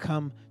them to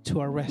come to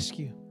our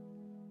rescue.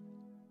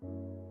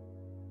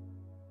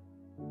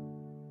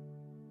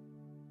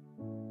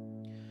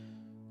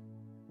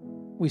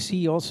 We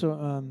see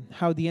also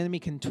how the enemy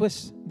can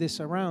twist this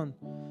around,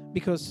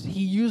 because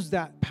he used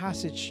that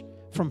passage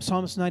from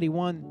Psalms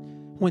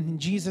 91 when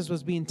Jesus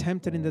was being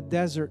tempted in the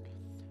desert.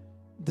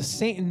 The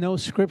Satan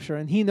knows Scripture,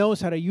 and he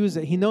knows how to use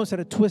it. He knows how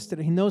to twist it.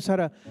 He knows how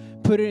to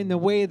put it in a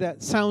way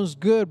that sounds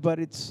good, but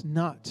it's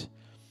not.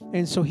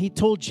 And so he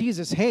told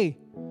Jesus, hey,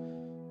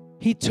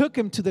 he took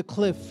him to the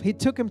cliff. He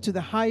took him to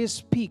the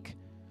highest peak.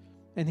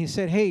 And he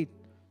said, hey,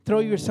 throw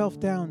yourself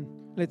down.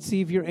 Let's see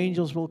if your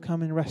angels will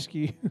come and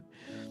rescue you.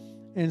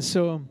 And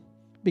so,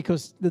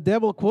 because the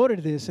devil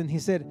quoted this, and he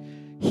said,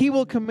 he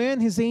will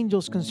command his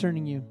angels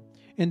concerning you,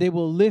 and they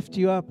will lift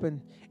you up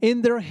and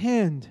in their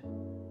hand,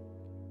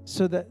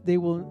 so that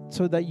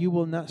you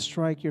will not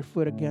strike your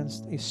foot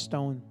against a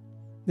stone.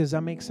 Does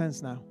that make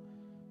sense now?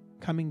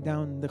 Coming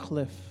down the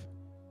cliff,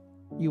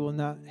 you will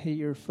not hit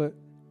your foot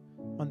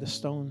on the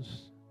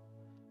stones,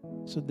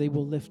 so they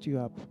will lift you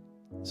up.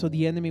 So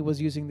the enemy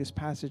was using this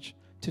passage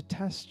to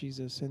test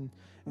Jesus, and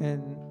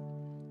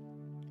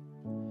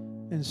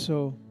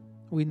so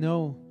we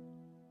know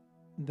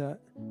that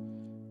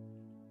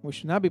we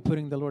should not be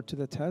putting the Lord to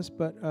the test,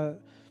 but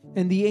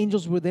and the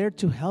angels were there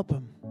to help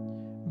him,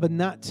 but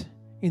not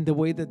in the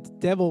way that the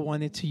devil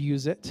wanted to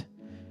use it.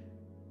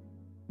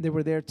 They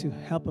were there to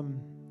help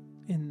him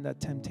in the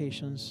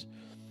temptations.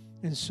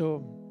 And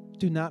so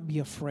do not be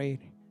afraid.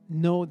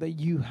 Know that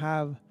you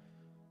have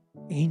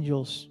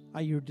angels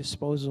at your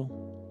disposal.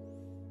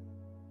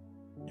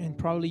 And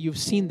probably you've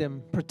seen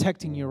them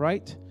protecting you,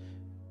 right?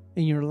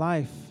 In your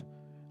life.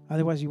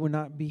 Otherwise, you would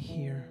not be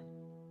here.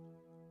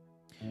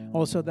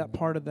 Also, that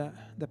part of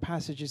the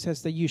passage, it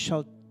says that you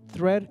shall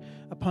tread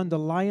upon the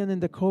lion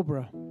and the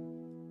cobra.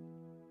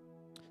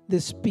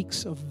 This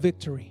speaks of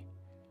victory.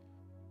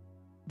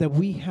 That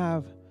we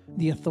have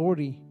the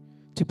authority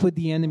to put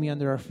the enemy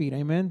under our feet.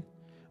 Amen?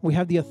 We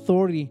have the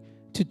authority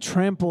to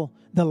trample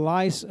the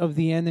lies of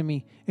the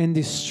enemy and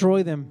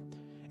destroy them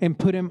and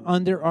put them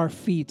under our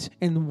feet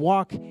and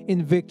walk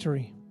in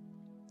victory.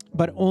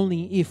 But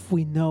only if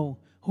we know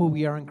who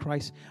we are in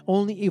Christ.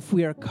 Only if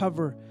we are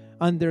covered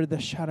under the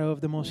shadow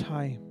of the Most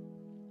High.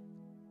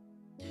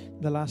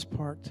 The last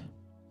part,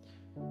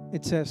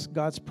 it says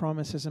God's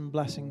promises and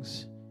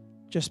blessings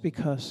just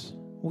because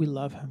we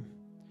love Him.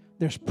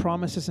 There's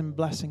promises and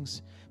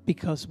blessings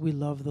because we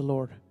love the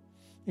Lord.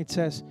 It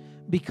says,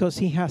 because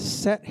He has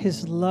set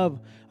His love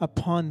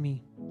upon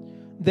me,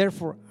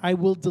 therefore I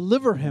will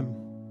deliver him.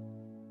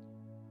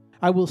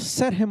 I will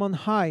set him on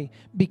high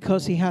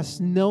because he has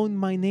known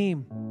my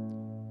name.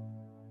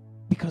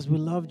 Because we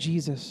love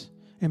Jesus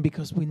and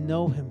because we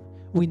know Him.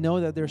 We know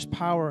that there's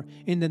power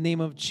in the name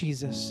of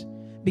Jesus.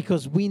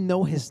 Because we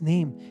know His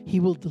name, He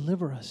will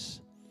deliver us.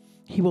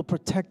 He will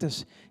protect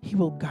us. He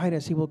will guide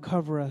us. He will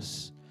cover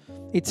us.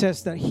 It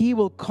says that He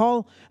will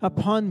call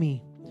upon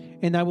me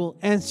and I will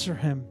answer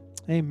him.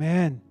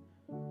 Amen.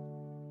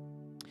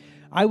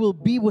 I will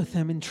be with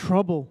him in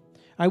trouble.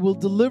 I will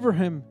deliver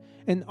him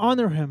and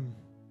honor him.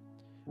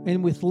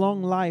 And with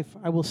long life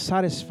I will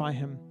satisfy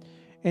him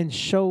and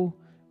show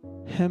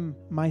him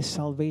my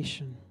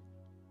salvation.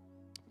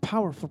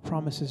 Powerful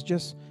promises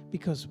just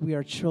because we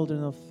are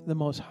children of the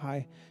Most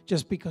High.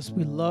 Just because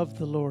we love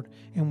the Lord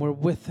and we're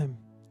with Him.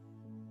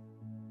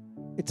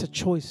 It's a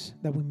choice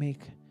that we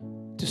make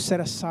to set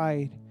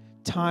aside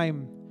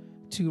time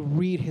to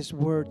read His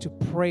Word, to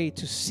pray,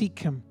 to seek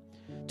Him,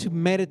 to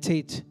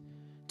meditate,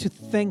 to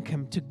thank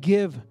Him, to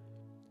give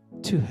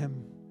to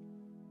Him,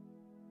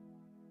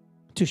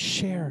 to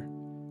share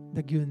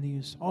the good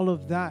news. All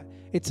of that,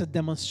 it's a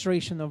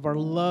demonstration of our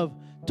love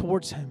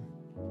towards Him.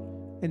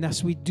 And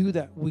as we do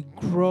that, we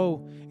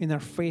grow in our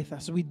faith.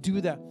 As we do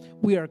that,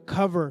 we are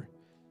covered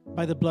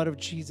by the blood of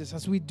Jesus.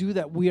 As we do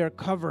that, we are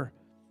covered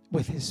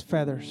with His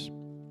feathers.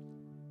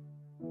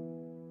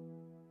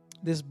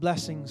 These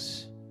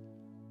blessings,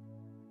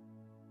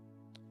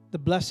 the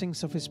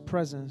blessings of His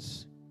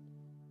presence,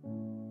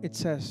 it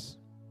says,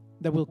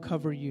 that will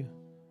cover you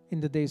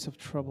in the days of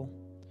trouble.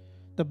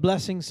 The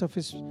blessings of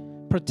His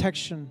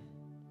protection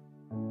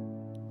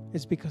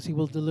is because He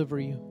will deliver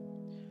you.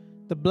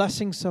 The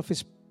blessings of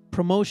His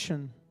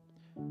promotion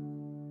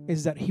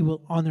is that He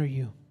will honor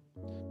you.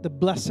 The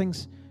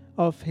blessings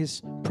of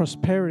His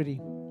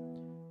prosperity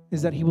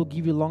is that He will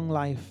give you long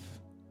life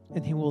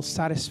and He will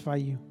satisfy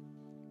you.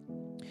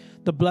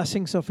 The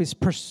blessings of His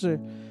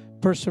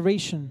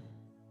preservation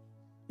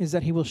is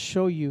that He will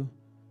show you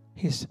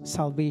His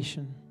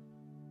salvation.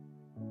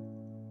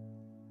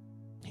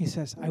 He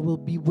says, I will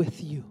be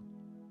with you.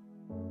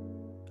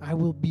 I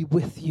will be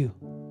with you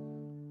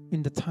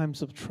in the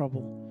times of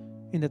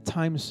trouble, in the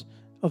times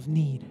of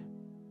need.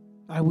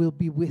 I will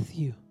be with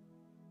you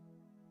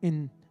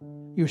in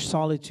your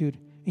solitude,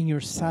 in your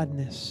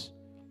sadness.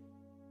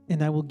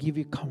 And I will give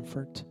you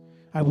comfort.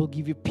 I will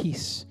give you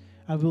peace.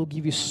 I will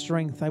give you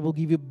strength. I will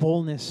give you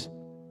boldness.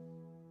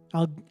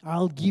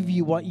 I'll give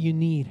you what you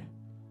need.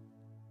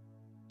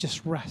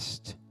 Just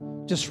rest.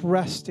 Just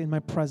rest in my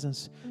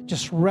presence.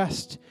 Just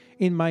rest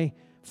in my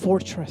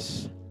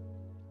fortress.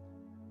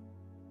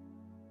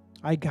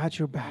 I got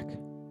your back.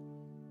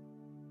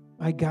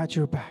 I got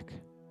your back.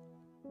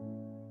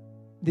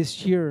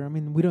 This year,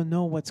 we don't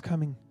know what's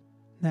coming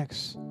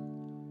next.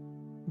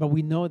 But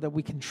we know that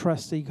we can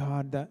trust a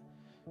God that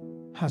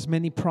has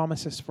many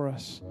promises for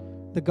us.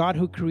 The God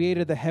who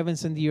created the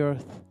heavens and the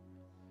earth,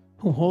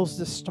 who holds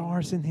the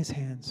stars in His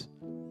hands,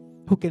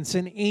 who can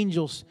send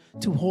angels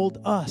to hold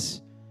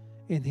us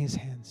in His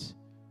hands.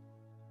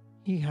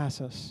 He has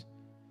us.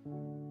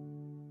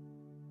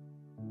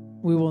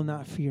 We will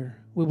not fear.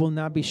 We will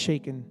not be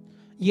shaken.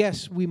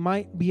 Yes, we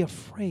might be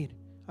afraid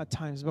at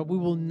times, but we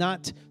will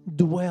not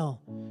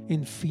dwell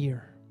in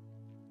fear.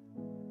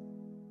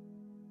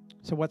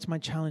 So what's my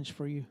challenge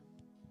for you?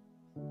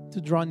 To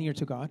draw near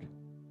to God.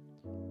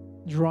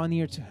 Draw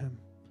near to Him.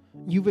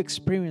 You've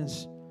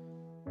experienced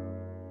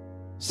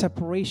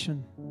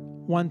separation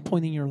one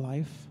point in your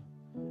life.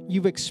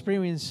 You've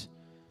experienced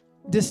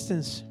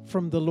distance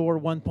from the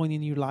Lord one point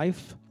in your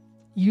life.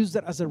 Use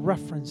that as a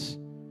reference.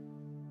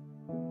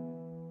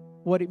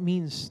 What it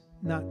means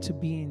not to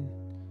be in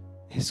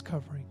His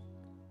covering.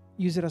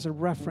 Use it as a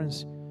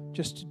reference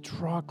just to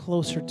draw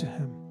closer to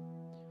Him.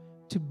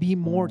 To be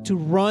more, to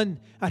run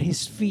at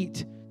His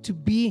feet, to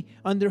be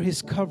under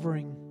His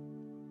covering.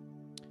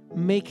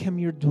 Make Him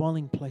your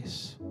dwelling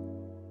place.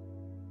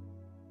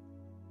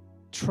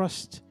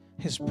 Trust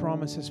His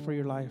promises for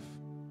your life.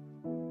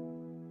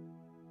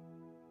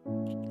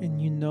 And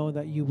you know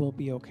that you will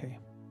be okay.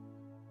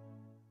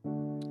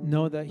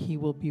 Know that He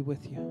will be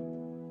with you.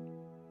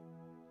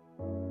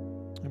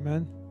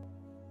 Amen.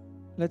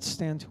 Let's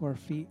stand to our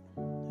feet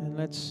and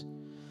let's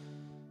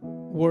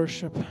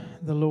worship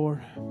the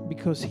Lord,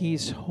 because He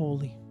is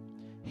holy.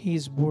 He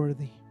is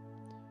worthy.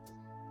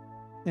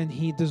 And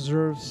He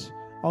deserves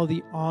all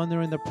the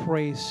honor and the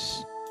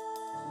praise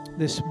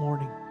this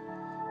morning.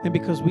 And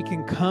because we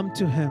can come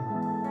to Him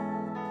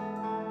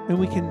and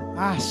we can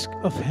ask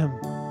of Him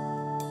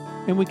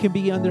and we can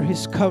be under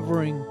His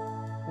covering,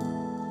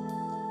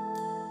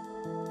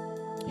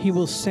 He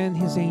will send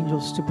His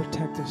angels to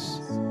protect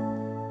us.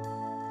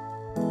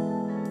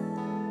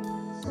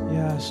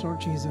 Yes,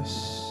 Lord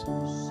Jesus.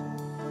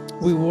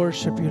 We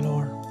worship you,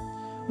 Lord.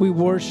 We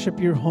worship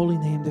your holy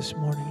name this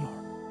morning, Lord.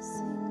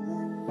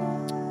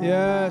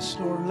 Yes,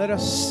 Lord. Let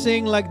us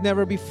sing like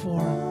never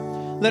before.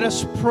 Let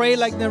us pray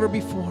like never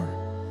before.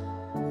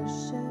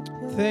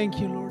 Thank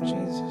you, Lord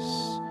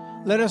Jesus.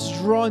 Let us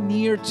draw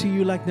near to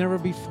you like never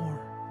before.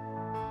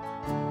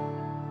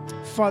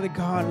 Father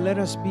God, let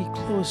us be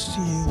close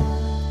to you.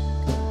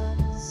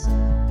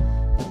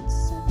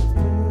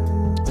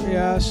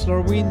 Yes,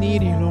 Lord, we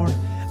need you, Lord.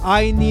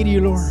 I need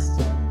you, Lord.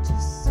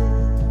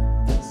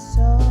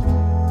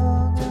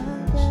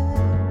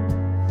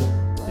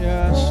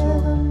 Yes,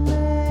 Lord.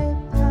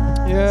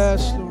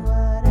 Yes, Lord.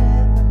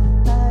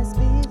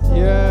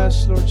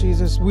 Yes, Lord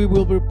Jesus, we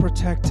will be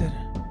protected.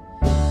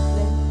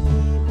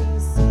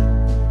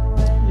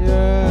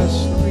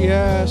 Yes, Lord.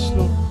 Yes,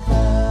 Lord.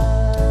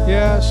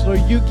 Yes,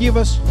 Lord. You give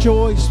us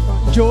joy,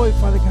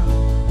 Father God.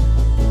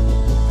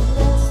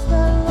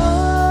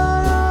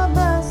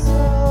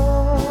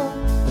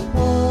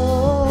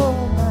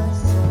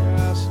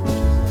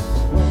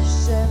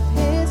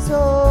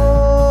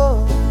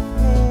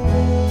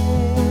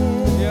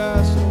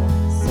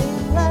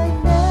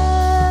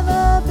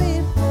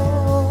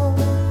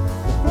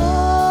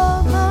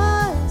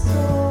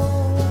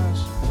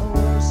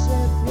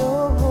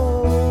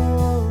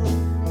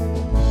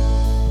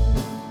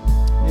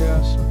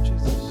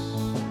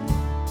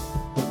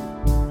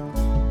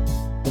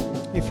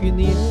 If you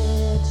need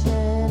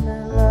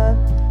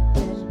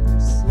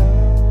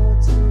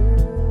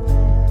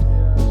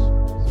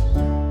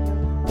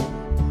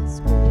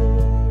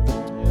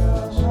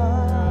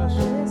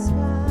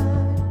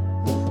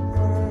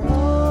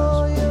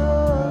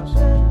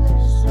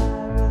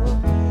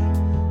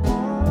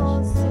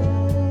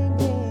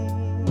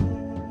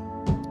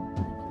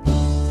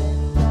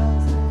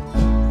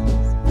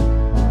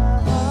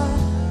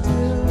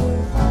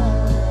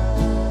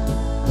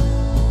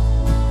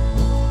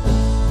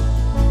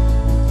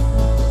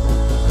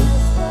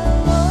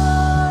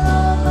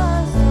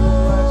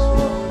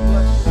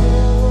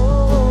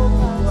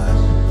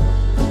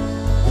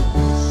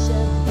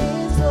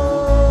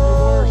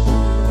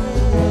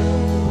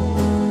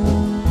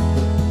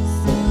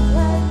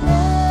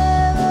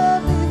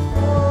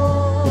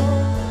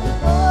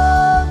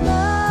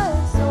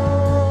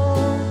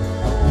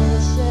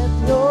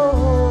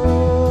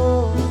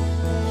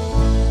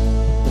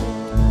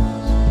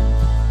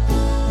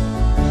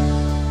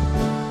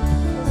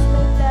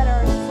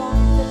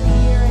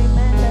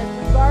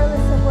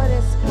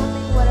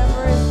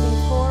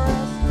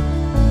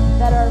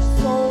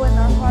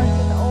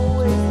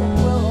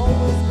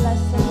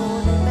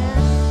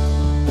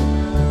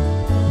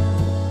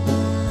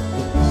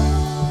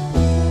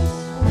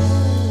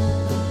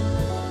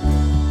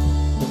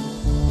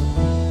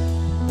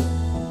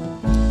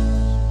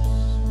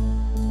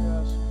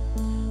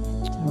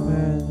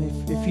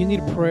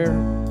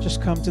prayer,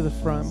 just come to the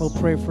front. We'll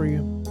pray for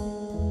you.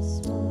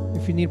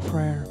 If you need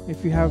prayer,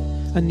 if you have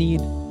a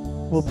need,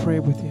 we'll pray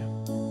with you.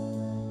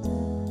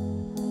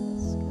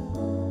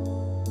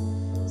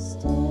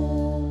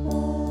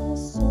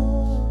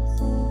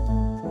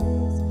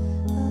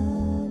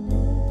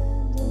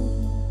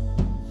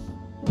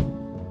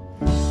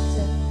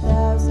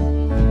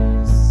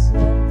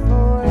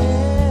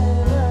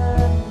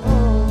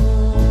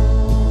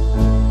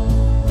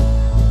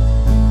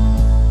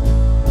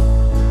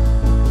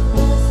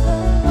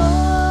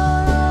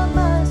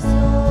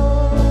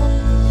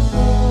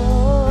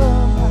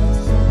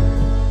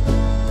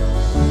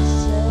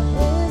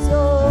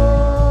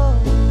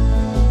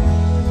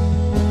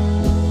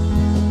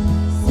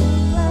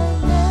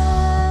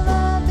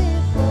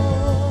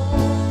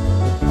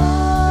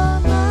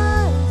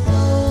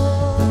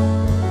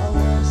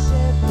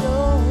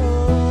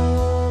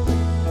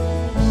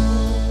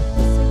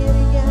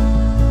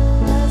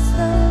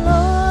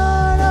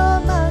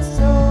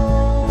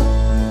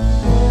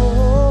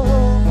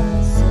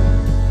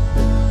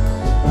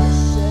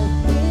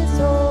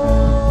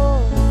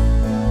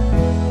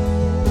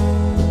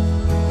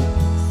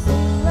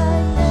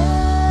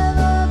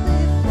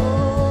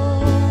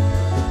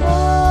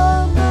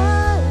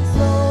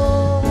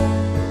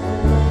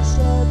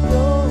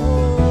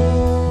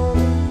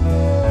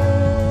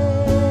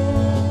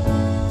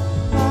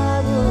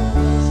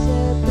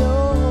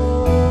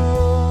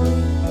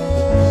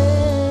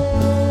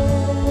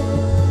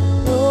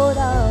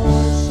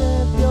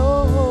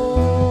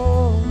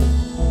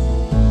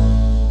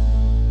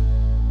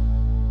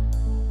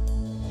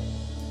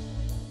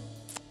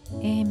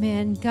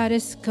 God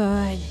is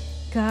good.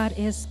 God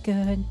is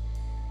good.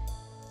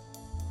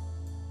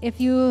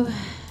 If you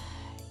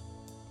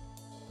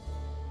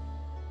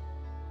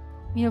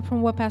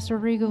from what Pastor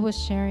Rigo was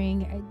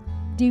sharing,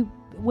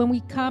 when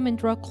we come and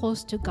draw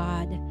close to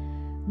God,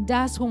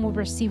 that's when we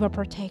receive a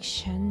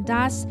protection.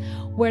 That's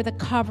where the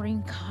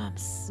covering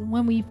comes,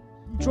 when we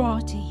draw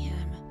to Him.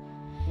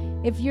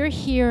 If you're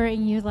here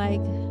and you're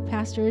like,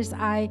 pastors,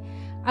 I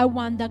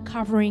want that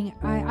covering.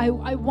 I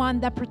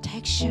want that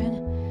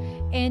protection.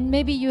 And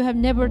maybe you have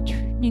never,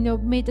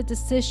 made the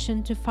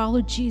decision to follow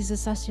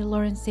Jesus as your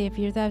Lord and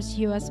Savior. That's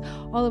you. As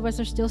all of us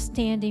are still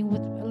standing,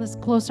 let's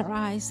close our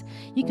eyes.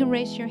 You can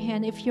raise your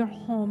hand. If you're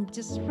home,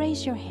 just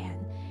raise your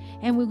hand,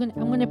 and I'm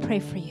going to pray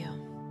for you.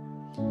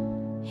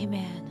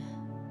 Amen.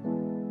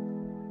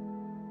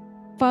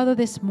 Father,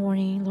 this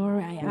morning,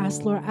 Lord, I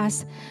ask,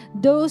 as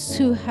those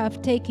who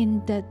have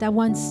taken that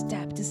one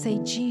step to say,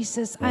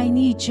 Jesus, I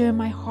need you in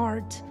my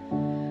heart.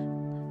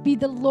 Be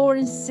the Lord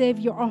and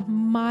Savior of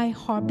my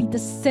heart. Be the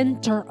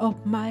center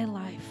of my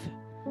life.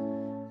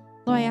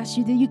 Lord, I ask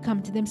you that you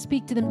come to them,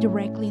 speak to them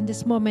directly in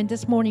this moment,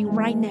 this morning,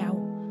 right now,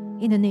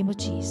 in the name of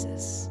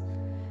Jesus.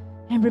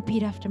 And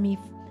repeat after me.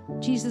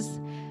 Jesus,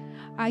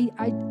 I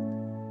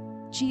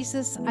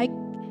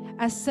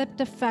accept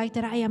the fact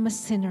that I am a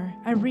sinner.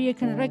 I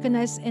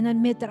recognize and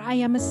admit that I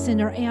am a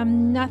sinner. I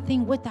am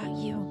nothing without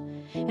you.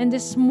 And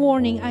this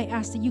morning, I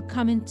ask that you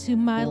come into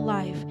my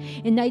life,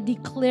 and I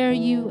declare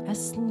you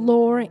as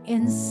Lord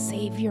and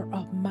Savior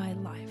of my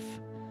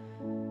life.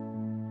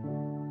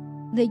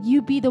 That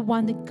you be the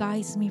one that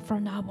guides me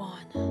from now on.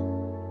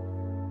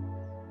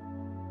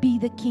 Be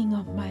the King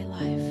of my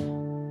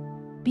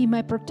life. Be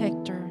my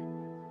protector.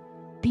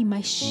 Be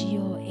my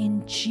shield.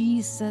 In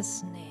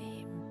Jesus'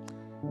 name,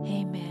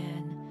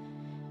 amen.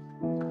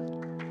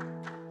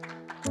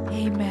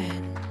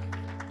 Amen.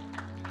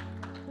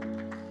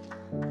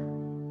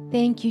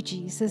 Thank you,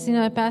 Jesus.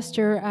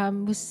 Pastor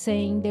was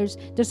saying there's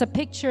a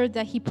picture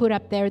that he put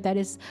up there that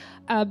is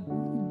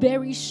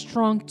very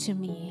strong to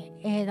me,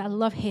 and I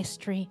love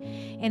history.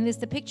 And it's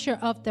the picture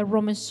of the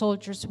Roman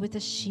soldiers with a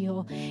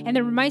shield. And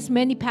it reminds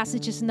many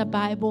passages in the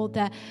Bible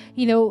that,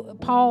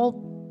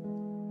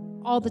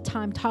 Paul all the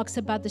time talks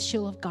about the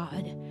shield of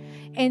God.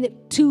 And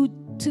to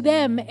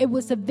them, it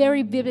was a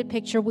very vivid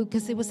picture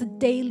because it was a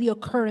daily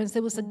occurrence.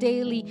 It was a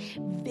daily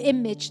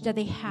image that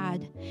they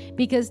had.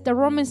 Because the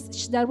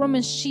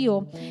Roman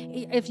shield,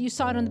 if you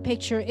saw it on the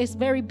picture, it's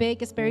very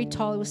big, it's very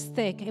tall, it was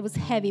thick, it was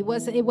heavy. It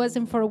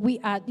wasn't for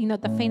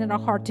the faint of our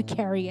heart to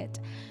carry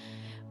it.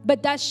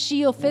 But that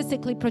shield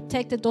physically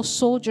protected those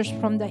soldiers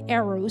from the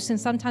arrows, and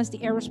sometimes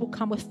the arrows will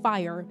come with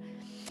fire.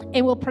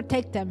 It will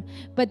protect them.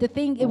 But the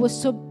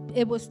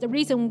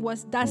reason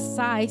was that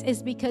size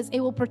is because it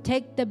will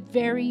protect the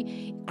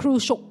very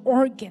crucial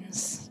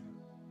organs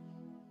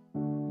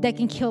that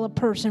can kill a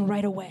person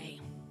right away.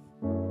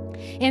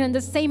 And in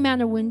the same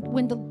manner,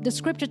 when the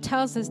scripture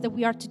tells us that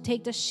we are to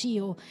take the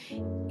shield,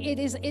 it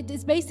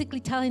is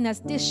basically telling us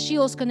this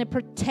shield is going to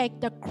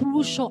protect the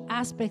crucial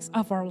aspects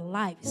of our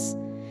lives.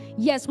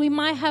 Yes, we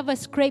might have a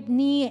scraped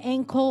knee,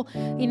 ankle,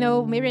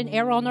 maybe an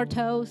arrow on our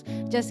toes.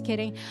 Just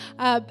kidding.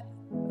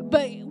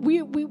 But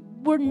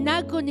we're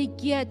not going to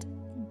get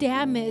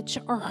damaged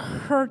or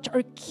hurt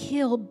or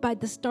killed by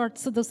the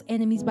darts of those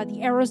enemies, by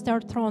the arrows that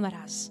are thrown at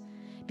us,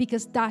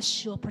 because that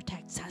shield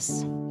protects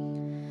us.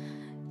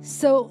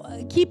 So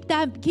keep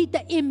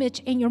that image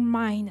in your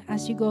mind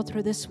as you go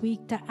through this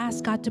week, to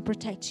ask God to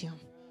protect you.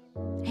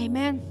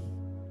 Amen.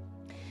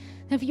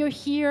 If you're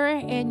here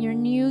and you're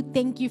new,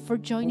 thank you for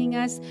joining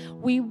us.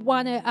 We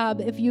want to,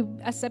 if you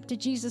accepted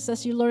Jesus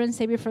as your Lord and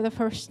Savior for the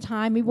first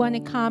time, we want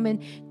to come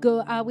and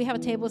go. We have a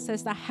table that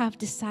says, I have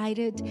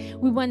decided.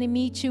 We want to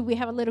meet you. We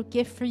have a little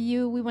gift for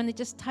you. We want to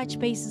just touch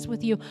bases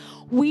with you.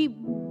 We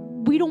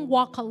don't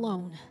walk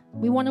alone.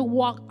 We want to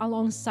walk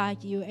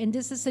alongside you. And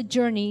this is a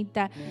journey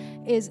that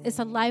is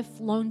a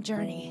lifelong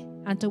journey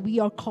until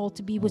we are called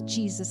to be with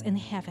Jesus in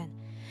heaven.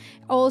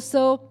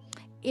 Also,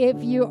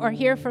 if you are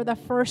here for the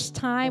first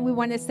time, we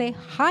want to say,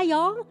 hi,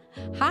 y'all.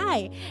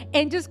 Hi.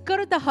 And just go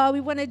to the hub. We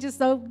want to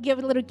just give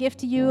a little gift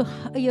to you.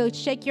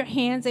 Shake your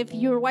hands. If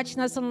you're watching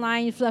us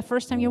online, if the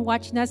first time you're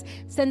watching us,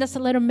 send us a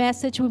little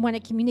message. We want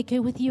to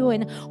communicate with you.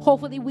 And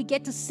hopefully we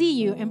get to see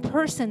you in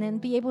person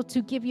and be able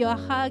to give you a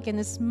hug and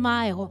a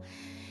smile.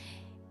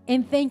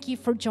 And thank you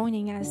for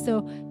joining us.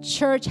 So,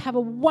 church, have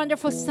a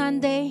wonderful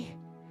Sunday.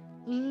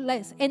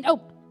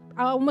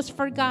 I almost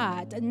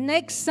forgot.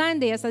 Next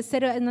Sunday, as I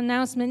said an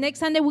announcement, next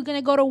Sunday we're going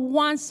to go to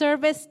one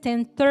service,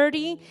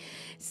 10:30.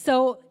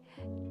 So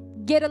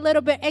get a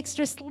little bit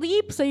extra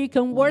sleep so you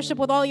can worship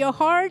with all your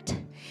heart.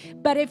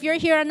 But if you're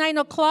here at 9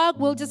 o'clock,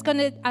 we're just going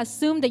to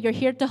assume that you're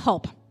here to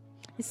help.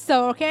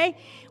 So, okay,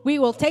 we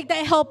will take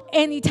that help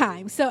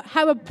anytime. So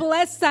have a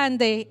blessed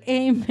Sunday.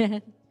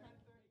 Amen.